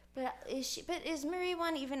 But is Marie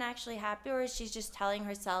one even actually happy, or is she just telling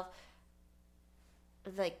herself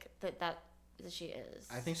like that she is?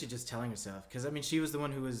 I think she's just telling herself, because I mean, she was the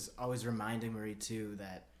one who was always reminding Marie too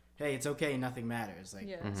that, hey, it's okay, nothing matters. Like,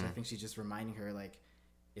 so I think she's just reminding her like,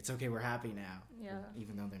 it's okay, we're happy now. Yeah.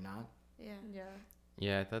 Even though they're not. Yeah. Yeah.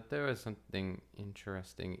 Yeah, I thought there was something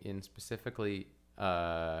interesting in specifically,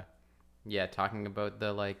 talking about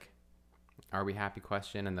the like, are we happy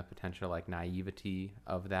question and the potential like naivety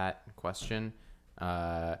of that question.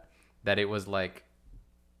 That it was like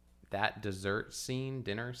that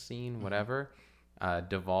dinner scene, whatever,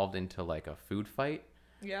 devolved into like a food fight,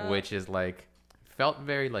 which is like felt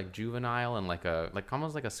very like juvenile and like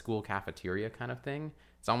almost like a school cafeteria kind of thing.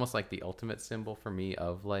 It's almost like the ultimate symbol for me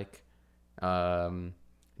of like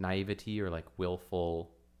naivety or like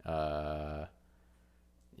willful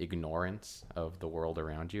ignorance of the world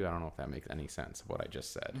around you. I don't know if that makes any sense of what I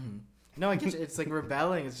just said. No, I get you. It's like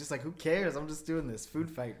rebelling. It's just like, who cares? I'm just doing this food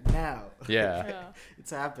fight now. Yeah.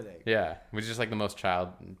 It's happening. Yeah, which is just like the most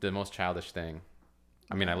childish thing.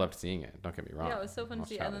 I mean, I loved seeing it. Don't get me wrong. Yeah, it was so fun to Most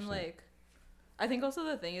see. And then childish thing. like, I think also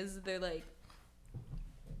the thing is they're like,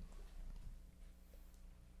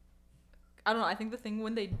 I don't know. I think the thing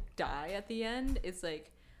when they die at the end is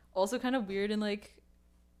like also kind of weird and like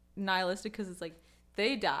nihilistic, because it's like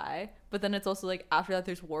they die, but then it's also like after that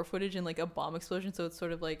there's war footage and like a bomb explosion, so it's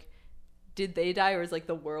sort of like, did they die, or is like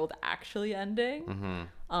the world actually ending?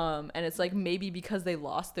 And it's like maybe because they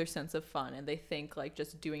lost their sense of fun and they think like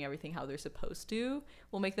just doing everything how they're supposed to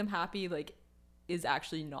will make them happy, like is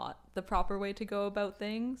actually not the proper way to go about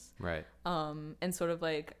things. Right. And sort of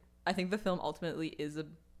like I think the film ultimately is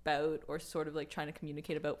about, or sort of like trying to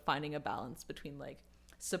communicate about, finding a balance between like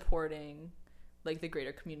supporting like the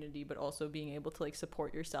greater community but also being able to like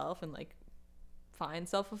support yourself and like find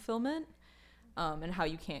self-fulfillment, and how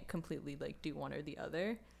you can't completely like do one or the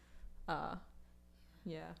other.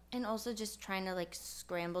 And also just trying to like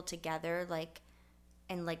scramble together, like,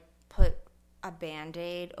 and like put a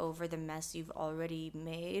band-aid over the mess you've already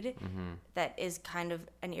made that is kind of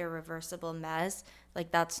an irreversible mess.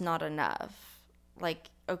 Like, that's not enough. Like,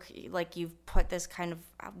 okay, like you've put this kind of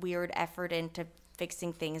weird effort into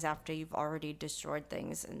fixing things after you've already destroyed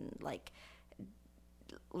things, and like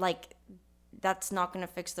that's not going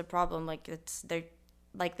to fix the problem. Like,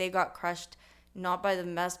 they got crushed not by the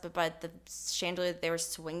mess but by the chandelier that they were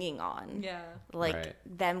swinging on. Right.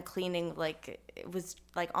 Them cleaning, like, it was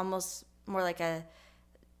like almost more like a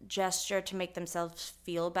gesture to make themselves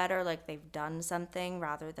feel better, like they've done something,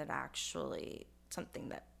 rather than actually something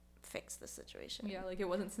that fixed the situation. Like it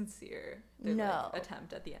wasn't sincere, their No. like,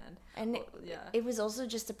 attempt at the end. And it was also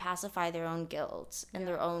just to pacify their own guilt and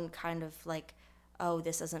their own kind of like, oh,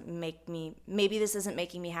 this doesn't make me, maybe this isn't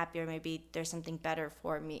making me happy, or maybe there's something better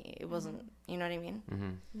for me. It wasn't, you know what I mean?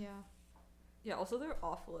 Also they're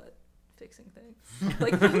awful at fixing things.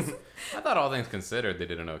 Like I thought all things considered, they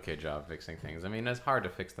did an okay job fixing things. I mean, it's hard to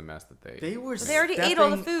fix the mess that They were. They already ate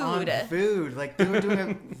all the stepping on food. food. Like, they were doing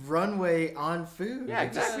a runway on food. Yeah,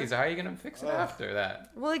 exactly. So how are you gonna fix it after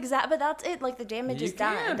that? Well, but that's it. Like, the damage You is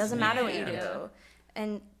done. can't. It doesn't You matter what you can't. do.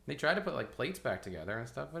 And They tried to put like plates back together and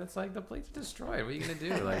stuff, but it's like the plates are destroyed. What are you gonna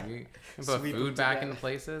do? Like, you can put Sweep food them back together. into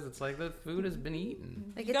places. It's like the food has been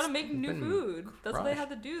eaten. like, you gotta make new been food. That's what they crushed.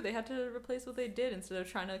 had to do. They had to replace what they did instead of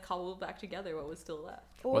trying to cobble back together what was still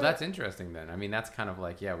left. Well, that's interesting then. I mean, that's kind of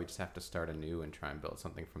like, yeah, we just have to start anew and try and build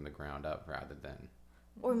something from the ground up rather than,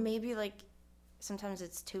 or maybe like sometimes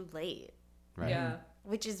it's too late, right? Yeah.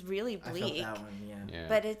 which is really I bleak. felt that one. Yeah. Yeah.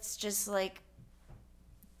 But it's just like,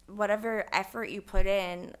 whatever effort you put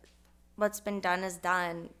in, what's been done is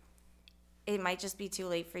done. It might just be too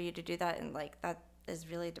late for you to do that, and like that is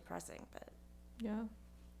really depressing. But Yeah.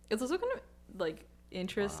 It's also kind of like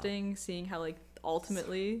interesting seeing how like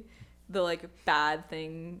ultimately the like bad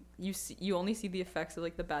thing, you only see the effects of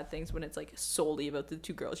like the bad things when it's like solely about the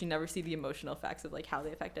two girls. You never see the emotional effects of like how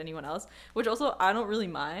they affect anyone else, which also I don't really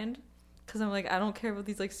mind, because I'm like, I don't care about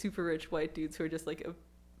these like super rich white dudes who are just like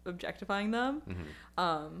objectifying them.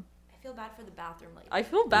 I feel bad for the bathroom lady. I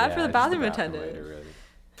feel bad for the just bathroom lady, attendant. really.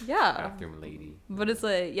 Yeah. Bathroom lady. But it's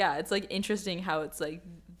like, yeah, it's like interesting how it's like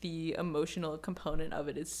the emotional component of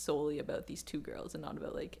it is solely about these two girls and not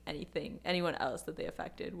about like anyone else that they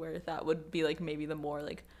affected, where that would be like maybe the more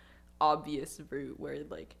like obvious route, where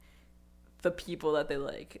like the people that they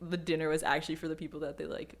like. The dinner was actually for the people that they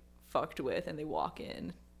like fucked with, and they walk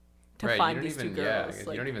in to Right, find you don't these even, two girls. Yeah,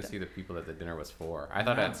 like, you don't even see the people that the dinner was for. I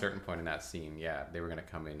thought No. at a certain point in that scene, yeah, they were gonna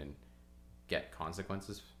come in and get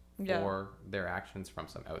consequences Yeah. for their actions from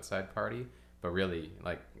some outside party, but really,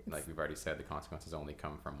 like we've already said, the consequences only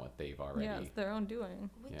come from what they've already. Yeah, it's their own doing.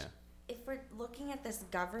 Which, Yeah. if we're looking at this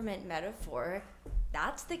government metaphor,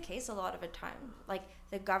 that's the case a lot of the time. Like,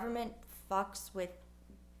 the government fucks with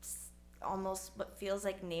almost what feels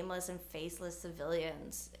like nameless and faceless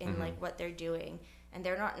civilians in like what they're doing, and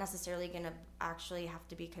they're not necessarily going to actually have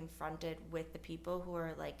to be confronted with the people who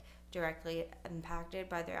are like directly impacted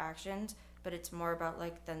by their actions, but it's more about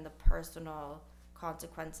like then the personal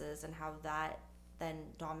consequences and how that then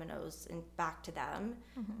dominoes and back to them,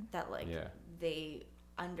 that like Yeah. they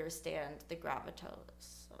understand the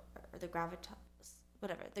gravitas or the gravitas,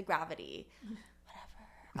 whatever, the gravity,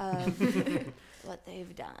 whatever, of what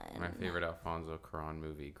they've done. My favorite Alfonso Cuarón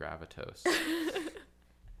movie, Gravitos.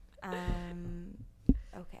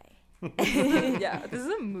 Okay. Yeah, this is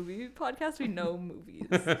a movie podcast. We know movies.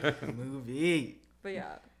 Movie. But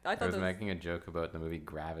yeah, I I thought was that was, making a joke about the movie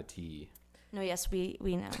Gravity. No, yes, we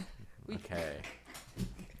know. Okay.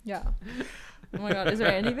 yeah. Oh my god, is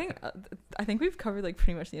there anything? I think we've covered like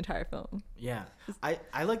pretty much the entire film. Yeah,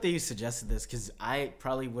 I like that you suggested this because I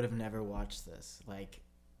probably would have never watched this, like,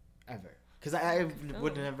 ever, because I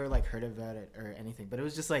would have never like heard about it or anything. But it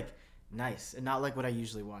was just like nice and not like what I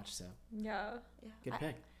usually watch. So Yeah. good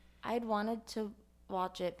pick. I'd wanted to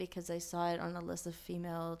watch it because I saw it on a list of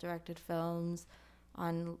female-directed films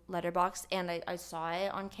on Letterboxd, and I saw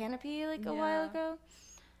it on Canopy like a while Yeah. ago.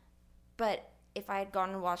 But if I had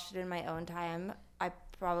gone and watched it in my own time, I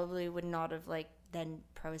probably would not have like then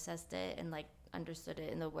processed it and like understood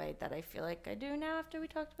it in the way that I feel like I do now after we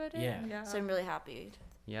talked about it. Yeah. So I'm really happy.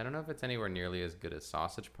 Yeah, I don't know if it's anywhere nearly as good as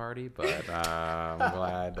Sausage Party, but I'm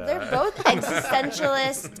glad. They're both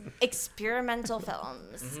existentialist experimental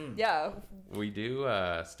films. Yeah. We do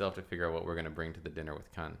still have to figure out what we're going to bring to the dinner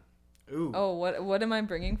with Kun. Ooh. Oh, what am I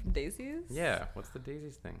bringing from Daisy's? Yeah, what's the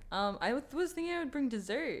Daisies thing? I was thinking I would bring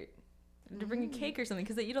dessert. To bring a cake or something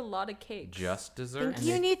because they eat a lot of cakes. Just I dessert? think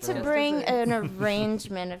you need to Just bring dessert. an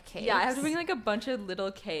arrangement of cakes. Yeah, I have to bring like a bunch of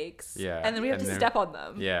little cakes. Yeah, And then we have and to then- step on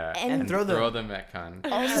them. Yeah, And throw them. throw them at Kun.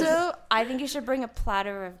 Also, I think you should bring a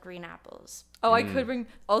platter of green apples. Oh, I could bring.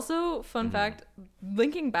 Also, fun fact,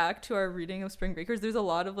 linking back to our reading of Spring Breakers, there's a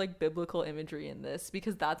lot of like biblical imagery in this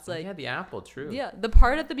because that's like Yeah, the apple, true. yeah, the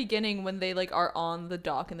part at the beginning when they like are on the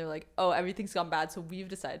dock and they're like, oh, everything's gone bad, so we've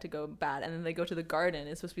decided to go bad, and then they go to the garden.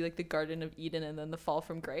 It's supposed to be like the Garden of Eden, and then the fall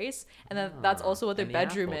from grace, and then that's also what their and the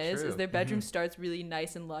bedroom apple, is. true. Is their bedroom starts really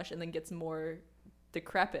nice and lush, and then gets more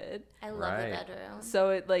decrepit. I love Right. the bedroom.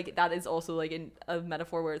 So it like that is also like a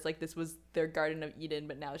metaphor where it's like this was their Garden of Eden,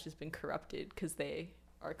 but now it's just been corrupted because they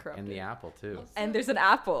are corrupted. And the apple, too. And there's an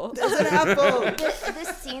apple. There's an apple.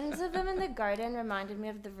 The scenes of them in the garden reminded me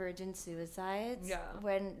of the Virgin Suicides. Yeah.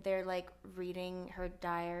 When they're like reading her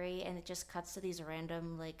diary and it just cuts to these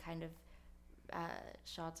random like kind of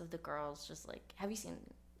shots of the girls just like, have you seen?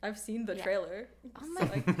 I've seen the Yeah. trailer. Oh So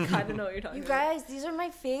my! I kind of know what you're talking You about. guys, these are my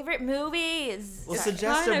favorite movies. Well, It's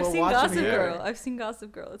suggest fine, them. I've We'll seen watch them Gossip here. Girl. I've seen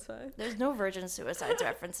Gossip Girl. It's fine. There's no Virgin Suicides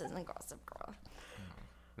references in Gossip Girl.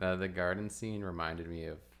 The garden scene reminded me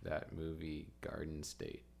of that movie Garden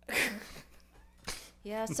State.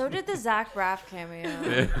 Yeah, so did the Zach Braff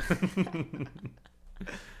cameo.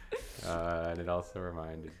 And it also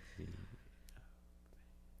reminded me of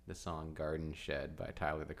the song Garden Shed by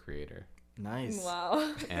Tyler, the Creator. Nice.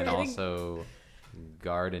 Wow. And also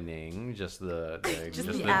gardening, just the the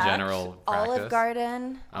the act. general practice. Olive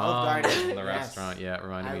Garden. Olive Garden, The yes. restaurant, yeah, it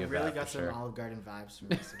reminded I me of really that got for some sure. Olive Garden vibes from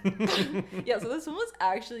this. Yeah, so this one was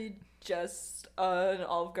actually just an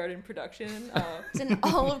Olive Garden production. It's an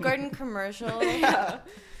Olive Garden commercial. Yeah.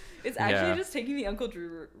 It's actually Yeah. just taking the Uncle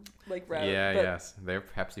Drew like route. Yeah, but yes. They're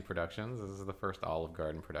Pepsi Productions. This is the first Olive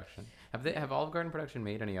Garden production. Have Olive Garden production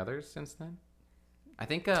made any others since then? I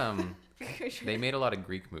think they made a lot of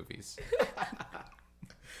Greek movies.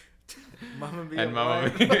 Mamma Mia. And Mamma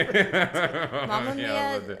one. Mia. Mamma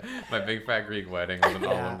Yeah, Mia. my Big Fat Greek Wedding was an Yeah.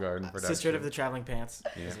 Olive Garden production. Sisterhood of the Traveling Pants.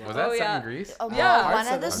 Yeah. as well. Was that Oh, set yeah. in Greece? Oh, Yeah. one Parts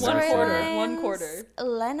of of the it. One quarter. storylines. One quarter.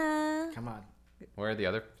 Elena. Come on. Where are the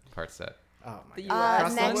other parts set? Oh my The god.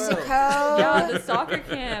 US. Across the world. Mexico. Yeah, the soccer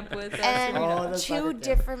camp with and Oh, Serena. the soccer two camp.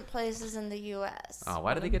 different places in the U.S. Oh,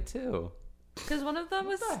 why did they get two? Because one of them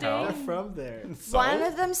was hell? They're staying. from there. One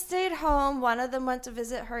of them stayed home. One of them went to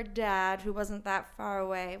visit her dad, who wasn't that far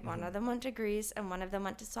away. One of them went to Greece, and one of them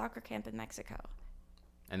went to soccer camp in Mexico.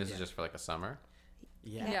 And this is just for like a summer?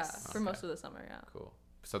 Yeah. Yeah, Yes. for most of the summer, yeah. Cool.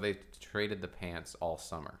 So they traded the pants all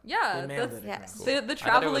summer. Yeah, They nailed that's it. yes. Cool. the I thought it was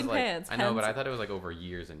traveling like- pants. I know, but I hence- thought it was like over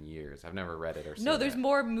years and years. I've never read it or seen no, there's it.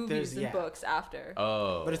 more movies There's- and books after.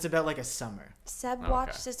 Oh. But it's about like a summer. Seb Okay.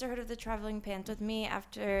 watched Sisterhood of the Traveling Pants with me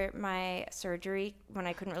after my surgery when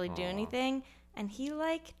I couldn't really do Aw. anything, and he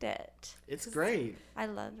liked it. It's great. I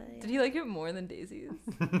love it. Did you like it more than Daisies?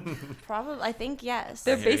 Probably, I think yes.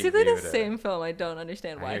 They're hear you basically gave the it a- same film. I don't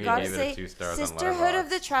understand I why. hear I you gotta gave it a say, 2 stars on Sisterhood of Letterboxd.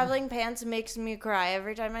 the Traveling Pants makes me cry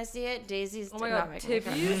every time I see it. Daisy's Oh my did not god, make me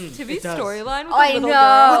cry. Tiffy's It does. storyline with I the little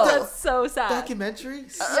know. girl. That's so sad. Documentary?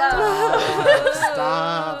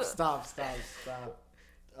 Yeah. Stop.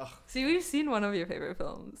 See, we've seen one of your favorite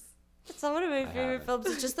films. It's not one of my haven't. favorite films.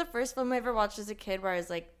 It's just the first film I ever watched as a kid where I was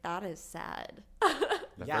like, that is sad.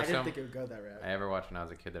 The Yeah, I first didn't film think it would go that route. I ever watched when I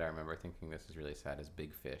was a kid that I remember thinking this is really sad is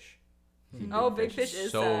Big Fish. Oh, Big Fish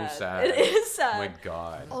is so sad. sad. It is Oh sad. my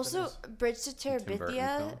god. Also, Bridge to Tim Burton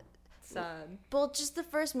Terabithia. film? Sad. Well, just the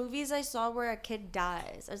first movies I saw where a kid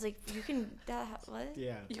dies. I was like, you can die. What?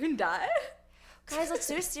 Yeah. You can die? Guys, let's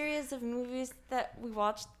do a series of movies that we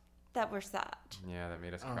watched that were sad. Yeah, that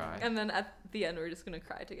made us Oh. cry. And then at the end, we're just going to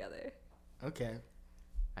cry together. Okay.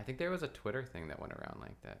 I think there was a Twitter thing that went around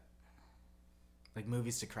like that. Like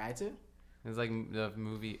movies to cry to? It was like the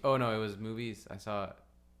movie. Oh no, it was movies. I saw.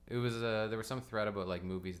 It was there was some thread about like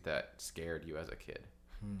movies that scared you as a kid.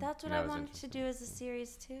 That's what That I was wanted to do as a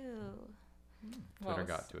series too. Twitter Well,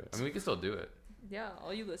 got to it. I mean, we can still do it. Yeah,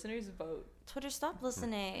 all you listeners vote. Twitter, stop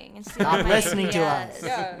listening and Stop my listening to ideas. us.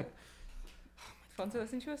 Yeah. Phones are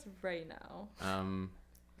listening to us right now. Um,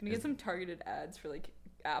 Can we get some targeted ads for like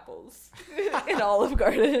apples in Olive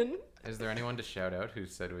Garden? is there anyone to shout out who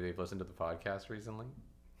said they've listened to the podcast recently?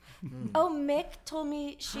 Oh, Mick told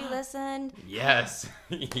me she listened. Yes,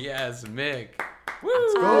 yes, Mick.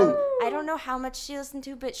 I don't know how much she listened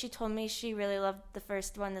to, but she told me she really loved the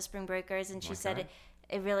first one, The Spring Breakers, and she said Okay.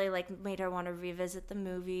 it really like made her want to revisit the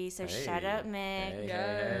movie. So shout Hey. out Mick. Hey,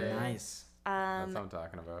 Yeah. hey, hey. Nice. That's what I'm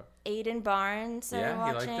talking about. Aiden Barnes started Yeah,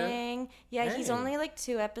 he liked it? watching. Yeah, he's Hey. only like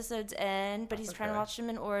 2 episodes in, but That's he's trying to okay. watch them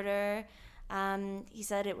in order. He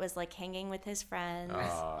said it was like hanging with his friends. Oh,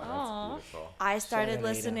 Aw. that's beautiful. I started Shout out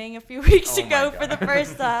Aiden. listening a few weeks Oh my ago for the God.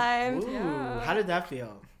 first time. Ooh, Yeah. how did that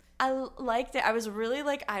feel? I liked it. I was really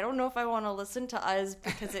like, I don't know if I want to listen to us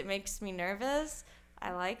because it makes me nervous.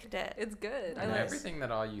 I liked it. It's good. I And like. everything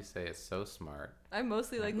that all you say is so smart. I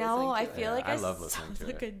mostly like. No, listening I to feel it. like I I love listening sound to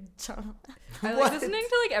like it. a John. I What? like listening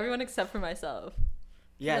to like everyone except for myself.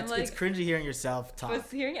 Yeah, I'm it's like- cringy hearing yourself talk. But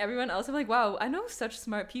hearing everyone else, I'm like, wow, I know such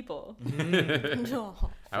smart people.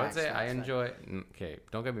 No. I would Facts, say I facts, enjoy. Okay,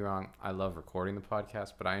 don't get me wrong. I love recording the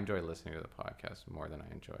podcast, but I enjoy listening to the podcast more than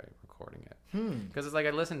I enjoy recording it. Because it's like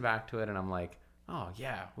I listen back to it and I'm like, oh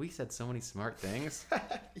yeah, we said so many smart things.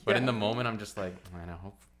 But in the moment, I'm just like, I know.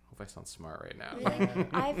 Hope I sound smart right now.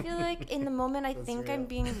 I feel like in the moment I That's think real. I'm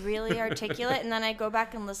being really articulate, and then I go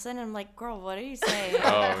back and listen, and I'm like, girl, what are you saying?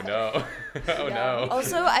 Oh no! Oh no!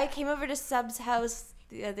 Also, I came over to Seb's house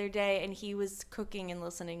the other day, and he was cooking and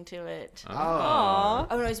listening to it. Oh. Aw.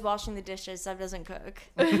 Oh no, he's washing the dishes. Seb doesn't cook.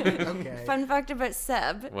 Okay. Fun fact about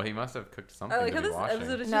Seb. Well, he must have cooked something I like to how be this washing.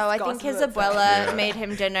 episode is No, I just think gossip his about abuela Yeah. made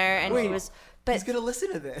him dinner, and he Wait. was. He's But gonna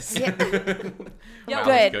listen to this. yeah, Yeah,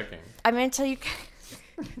 Mallory's good. Cooking. I'm gonna tell you.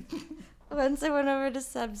 Once I went over to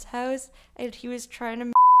Seb's house, and he was trying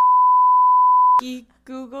to. He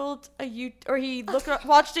googled he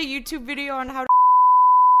watched a YouTube video on how to.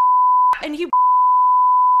 And he.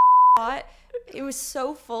 It was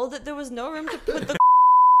so full that there was no room to put the.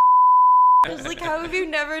 I was like, how have you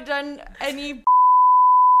never done any?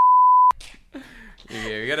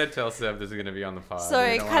 Yeah, we gotta tell Seb this is gonna be on the pod.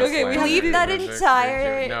 Sorry, don't cut- wanna okay, we slander leave his that project.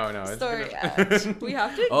 entire No, it's story gonna- We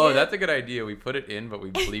have to. Oh, get- that's a good idea. We put it in, but we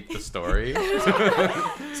bleep the story. So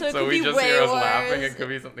it So could we be just way hear us worse. laughing. It could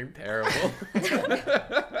be something terrible.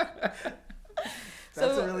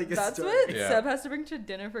 That's a really good that's story. what Yeah. Seb has to bring to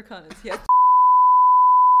dinner for cons. He has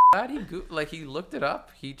Glad he looked it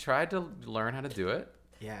up. He tried to learn how to do it.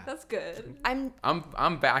 Yeah. that's good. I'm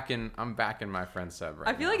backing my friend Seb right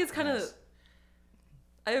I feel now. like it's kind of. Yes.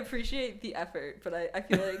 I appreciate the effort, but I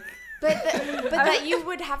feel like But that you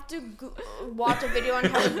would have to watch a video on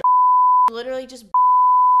how to literally just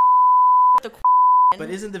the.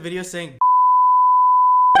 But isn't the video saying?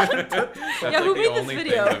 That's Yeah, like who the made this only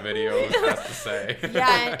video? thing the video has to say.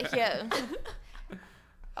 Yeah.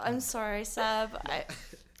 I'm sorry, Seb.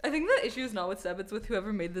 I think the issue is not with Seb; it's with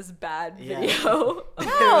whoever made this bad Yeah. video.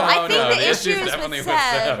 No, I think the issue is definitely with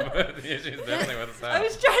Seb. The issue is definitely with Seb. I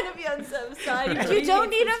was trying to be on Seb's side. You don't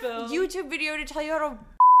need a a YouTube video to tell you how to.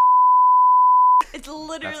 It's That's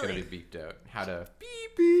gonna be literally. beeped out. How to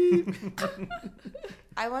beep beep.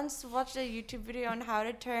 I once watched a YouTube video on how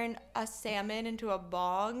to turn a salmon into a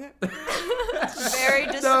bong. Very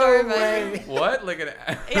disturbing. way. What? Like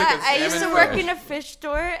Yeah, I used to salmon work fish? in a fish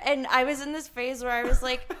store, and I was in this phase where I was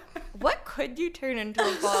like, what could you turn into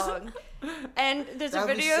a bong? And there's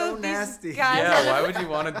That'd a be video so of these nasty. guys Yeah, on a why would you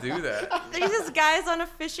want to do that? There's these guys on a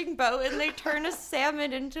fishing boat and they turn a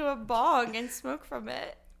salmon into a bong and smoke from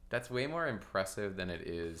it. That's way more impressive than it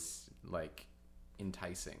is like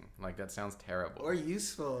enticing. Like that sounds terrible. Or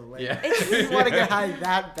useful. Like, Yeah. you want to get high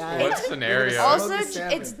that bad. What scenario? Smoke Also, the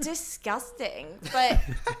salmon. it's disgusting. But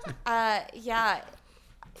yeah.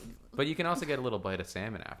 But you can also get a little bite of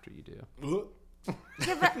salmon after you do.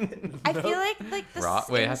 Yeah, but I feel like the Raw?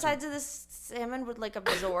 Wait, it has to- insides of the salmon would like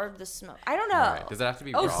absorb the smoke. I don't know. Right. Does it have to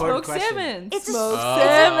be Oh, raw? smoked question. salmon. It's a smoked Oh.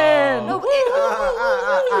 salmon. No,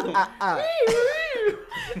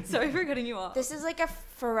 Sorry for cutting you off. this is like a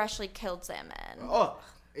freshly killed salmon. Oh,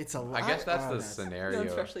 it's a lot. I guess that's oh, the scenario. No,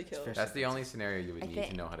 it's freshly killed. It's That's the only scenario you would I need think-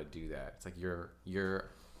 to know how to do that. It's like you're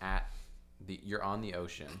on the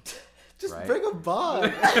ocean. Just right? bring a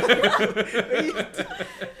bong.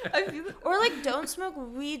 I feel Or like don't smoke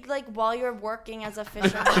weed like while you're working as a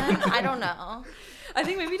fisherman. I don't know. I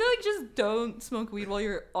think maybe to like just don't smoke weed while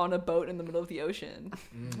you're on a boat in the middle of the ocean.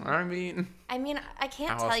 I mean, I mean, I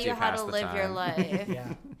can't How tell else do you you how pass to the live your time? life.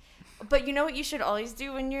 Yeah. But you know what you should always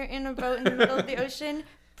do when you're in a boat in the middle of the ocean?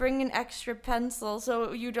 Bring an extra pencil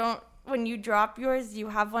so you don't, when you drop yours, you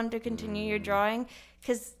have one to continue your drawing.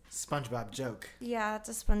 Because, SpongeBob joke. yeah, it's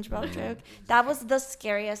a SpongeBob joke. That was the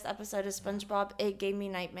scariest episode of SpongeBob. It gave me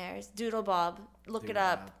nightmares. Doodle Bob. Look it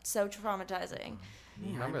up. Doodle-Bob. So traumatizing.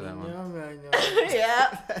 remember that one.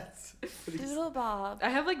 Yeah. That's pretty Doodle Bob. I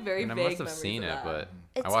have like very And I vague must have memories seen of it, that. but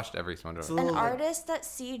I It's- watched every SpongeBob. It's a An little, like- artist at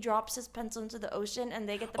sea drops his pencil into the ocean and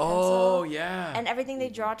they get the pencil. Oh yeah. And everything they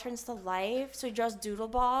draw turns to life. So he draws Doodle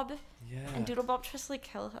Bob. yeah. And Doodle Bob tries to like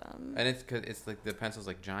kill him. And it's 'cause it's like the pencil's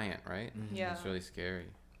like giant, right? Yeah. It's really scary.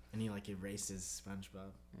 And he like erases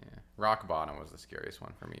SpongeBob. Yeah. Rock Bottom was the scariest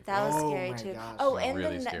one for me. That was Oh scary my too. gosh. Oh, Yeah. and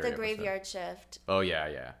Really the scary the episode. graveyard shift. Oh yeah,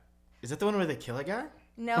 yeah. Is that the one where they kill a guy?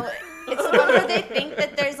 No, it's the one where they think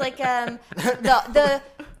that there's like the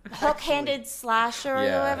hook-handed slasher or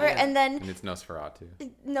Yeah. whatever, and then And it's Nosferatu.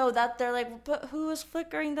 no, that they're like, but who is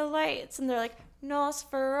flickering the lights? And they're like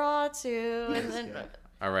Nosferatu, and then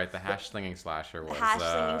All right, the hash slinging slasher was hash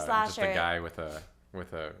slinging just a slasher. guy with a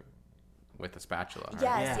spatula. Right?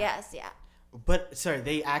 yes, Yeah. yeah. But sorry,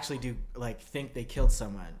 they actually do like think they killed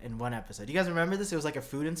someone in one episode. You guys remember this? It was like a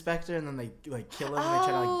food inspector, and then they like kill him. and They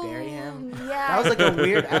try to like bury him. Oh, Yeah. That was like a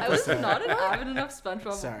weird I was episode. not an avid enough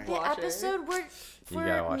SpongeBob Sorry. the watcher. episode where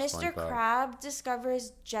gotta watch Mr. SpongeBob. Crab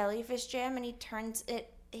discovers jellyfish jam and he turns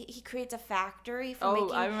it. He creates a factory for Oh,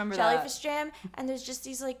 making I remember jellyfish jam, and there's just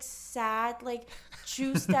these like sad, like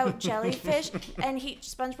juiced out jellyfish. And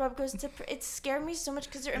SpongeBob goes to. It scared me so much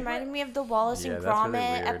because it reminded me of the Wallace Yeah, and that's really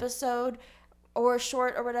Gromit weird. episode, or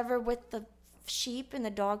short or whatever with the sheep and the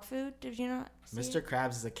dog food. Did you not? See Mr. it?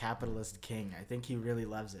 Krabs is a capitalist king. I think he really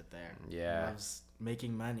loves it there. Yeah. He loves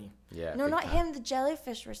making money. Yeah. No, big not time. him. The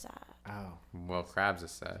jellyfish were sad. Oh, Well, Krabs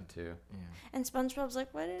is sad too. yeah. And SpongeBob's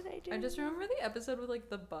like, "What did I do?" I just remember the episode with like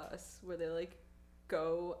the bus where they like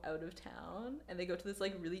go out of town and they go to this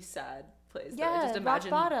like really sad place. that I Yeah, just rock imagine.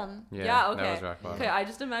 bottom. Yeah. Yeah, okay. That was rock bottom. Okay, I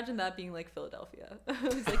just imagine that being like Philadelphia.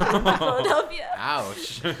 It's like Philadelphia.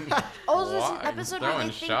 Ouch. Oh, there's an Why? episode where Throwing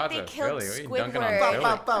they think shots they at killed Philly. What are you dunking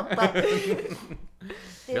on Squidward. Philly?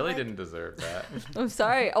 They, Philly like- didn't deserve that. I'm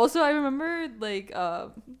sorry. Also, I remember like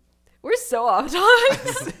we're so off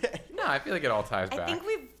topic. No, I feel like it all ties I back. think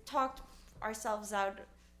we've talked ourselves out.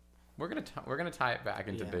 We're gonna tie it back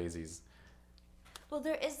into Yeah. Daisies. Well,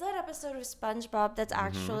 there is that episode of SpongeBob that's Mm-hmm.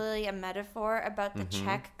 actually a metaphor about the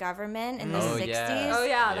Czech government in the Oh 60s. yeah. Oh,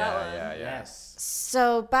 yeah, that one. Yeah. Yes.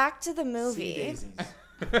 So back to the Sea movie. daisies.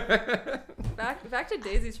 back to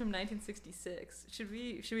Daisies from 1966. Should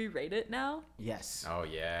we rate it now? Yes. Oh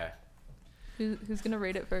yeah. Who's gonna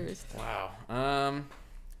rate it first? Wow.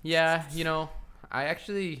 Yeah. You know, I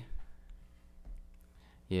actually.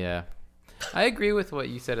 Yeah, I agree with what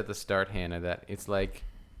you said at the start, Hannah. That it's like,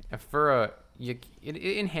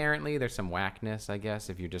 inherently there's some whackness, I guess,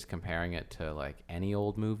 if you're just comparing it to like any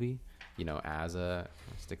old movie, you know, as a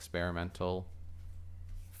just experimental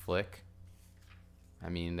flick. I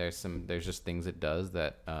mean, there's just things it does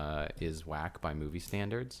that is whack by movie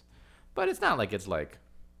standards, but it's not like it's like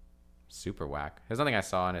super whack. There's nothing I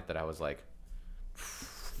saw in it that I was like,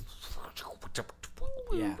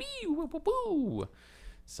 Yeah.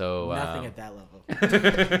 So Nothing at that level.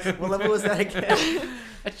 What level was that again?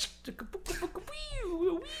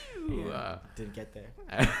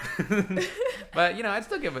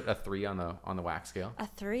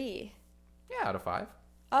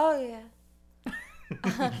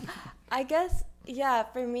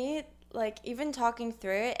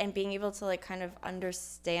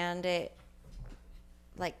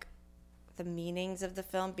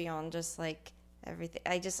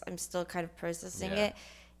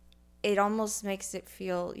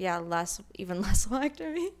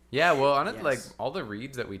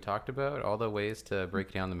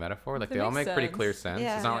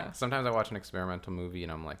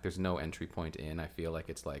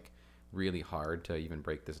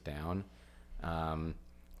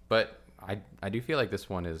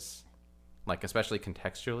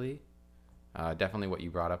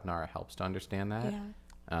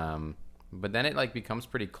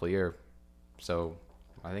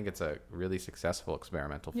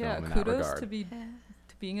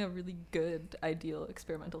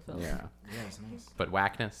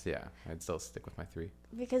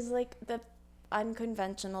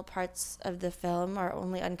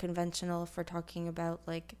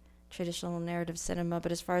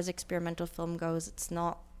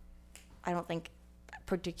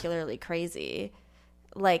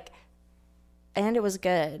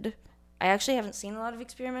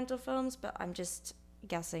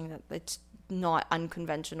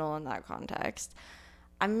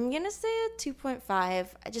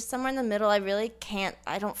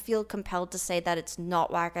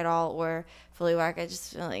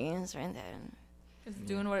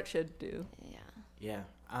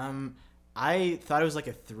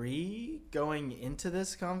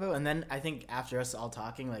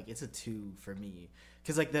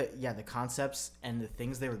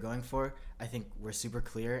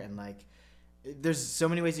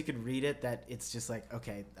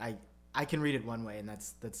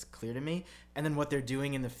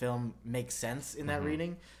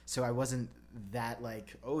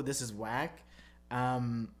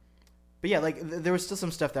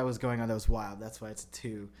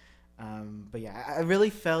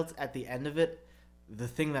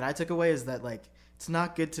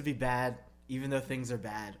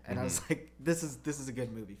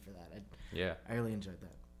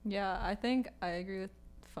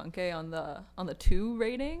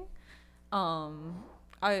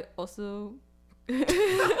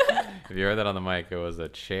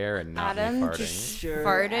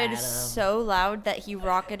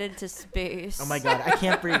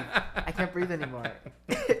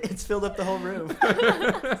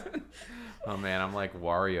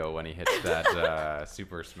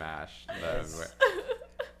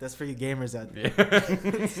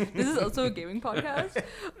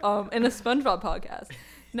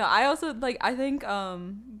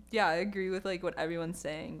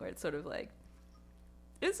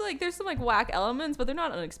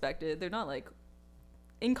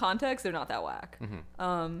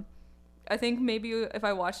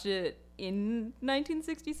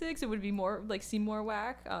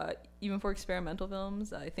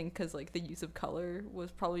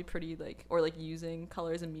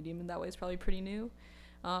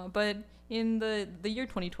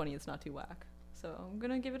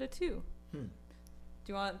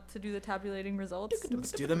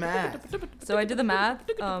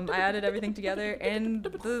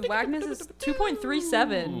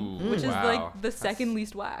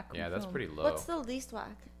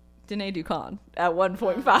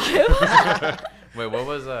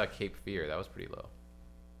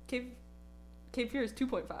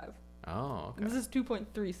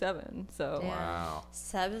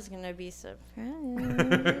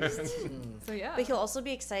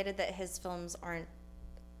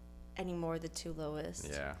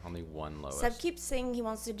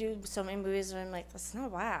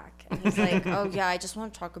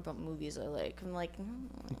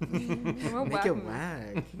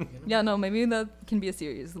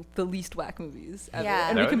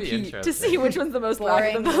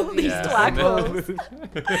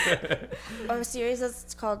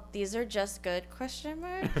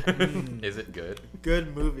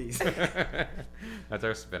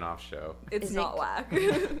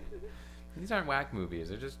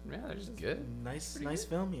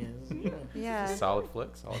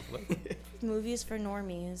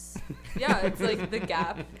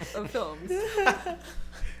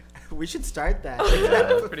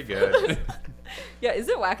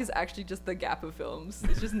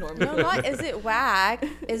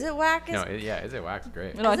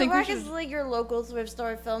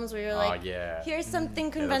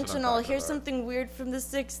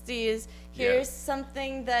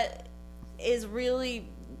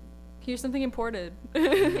 Here's something imported.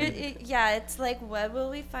 Yeah, it's like, what will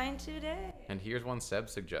we find today? And here's one Seb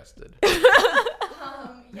suggested.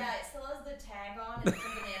 Yeah, it still has the tag on and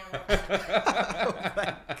it's a banana. Oh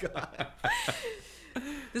my god.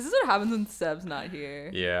 This is what happens when Seb's not here.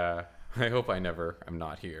 Yeah. I hope I'm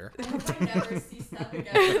not here. I never see Seb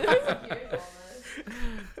again.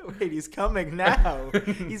 Wait, he's coming now.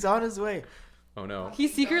 He's on his way. Oh no. He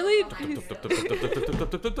secretly.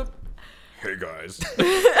 Hey guys.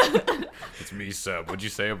 It's me, Seb. What'd you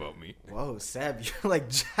say about me? Whoa, Seb, you're like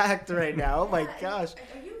jacked right now. Oh my gosh. Do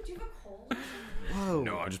you have a cold? Whoa.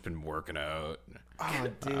 No, I've just been working out. Oh,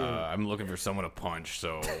 dude. I'm looking for someone to punch,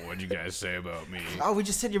 so what'd you guys say about me? Oh, we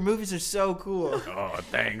just said your movies are so cool. Oh,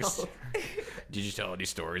 thanks. Did you tell any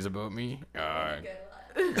stories about me?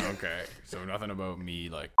 Okay, so nothing about me,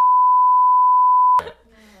 like...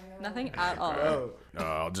 Nothing at all. Oh.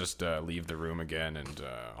 I'll just leave the room again, and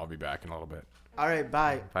I'll be back in a little bit. All right,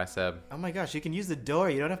 bye. Bye, Seb. Oh my gosh, you can use the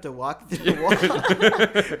door. You don't have to walk through the wall.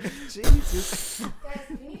 Jesus. Guys,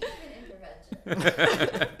 we need to have an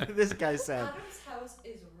intervention. This guy Seb. Adam's house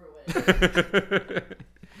is ruined.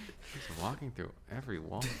 He's walking through every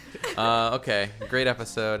wall. Okay, great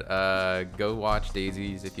episode. Go watch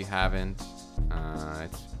Daisies if you haven't.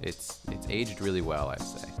 It's aged really well, I'd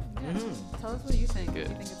say. Yeah. Tell us what you think. Good.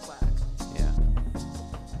 You think it's whack? Yeah.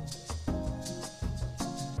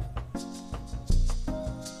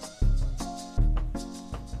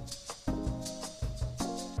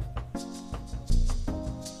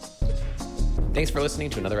 Thanks for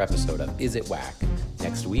listening to another episode of Is It Whack?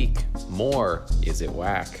 Next week, more Is It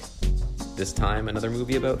Whack? This time, another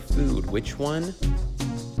movie about food. Which one?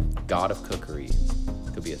 God of Cookery.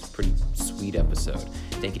 Could be a pretty sweet episode.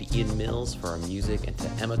 Thank you to Ian Mills for our music and to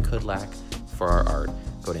Emma Kudlak for our art.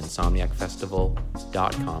 Go to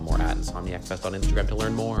insomniacfestival.com or at insomniacfest on Instagram to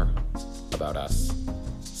learn more about us.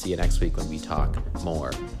 See you next week when we talk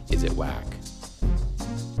more Is It Whack?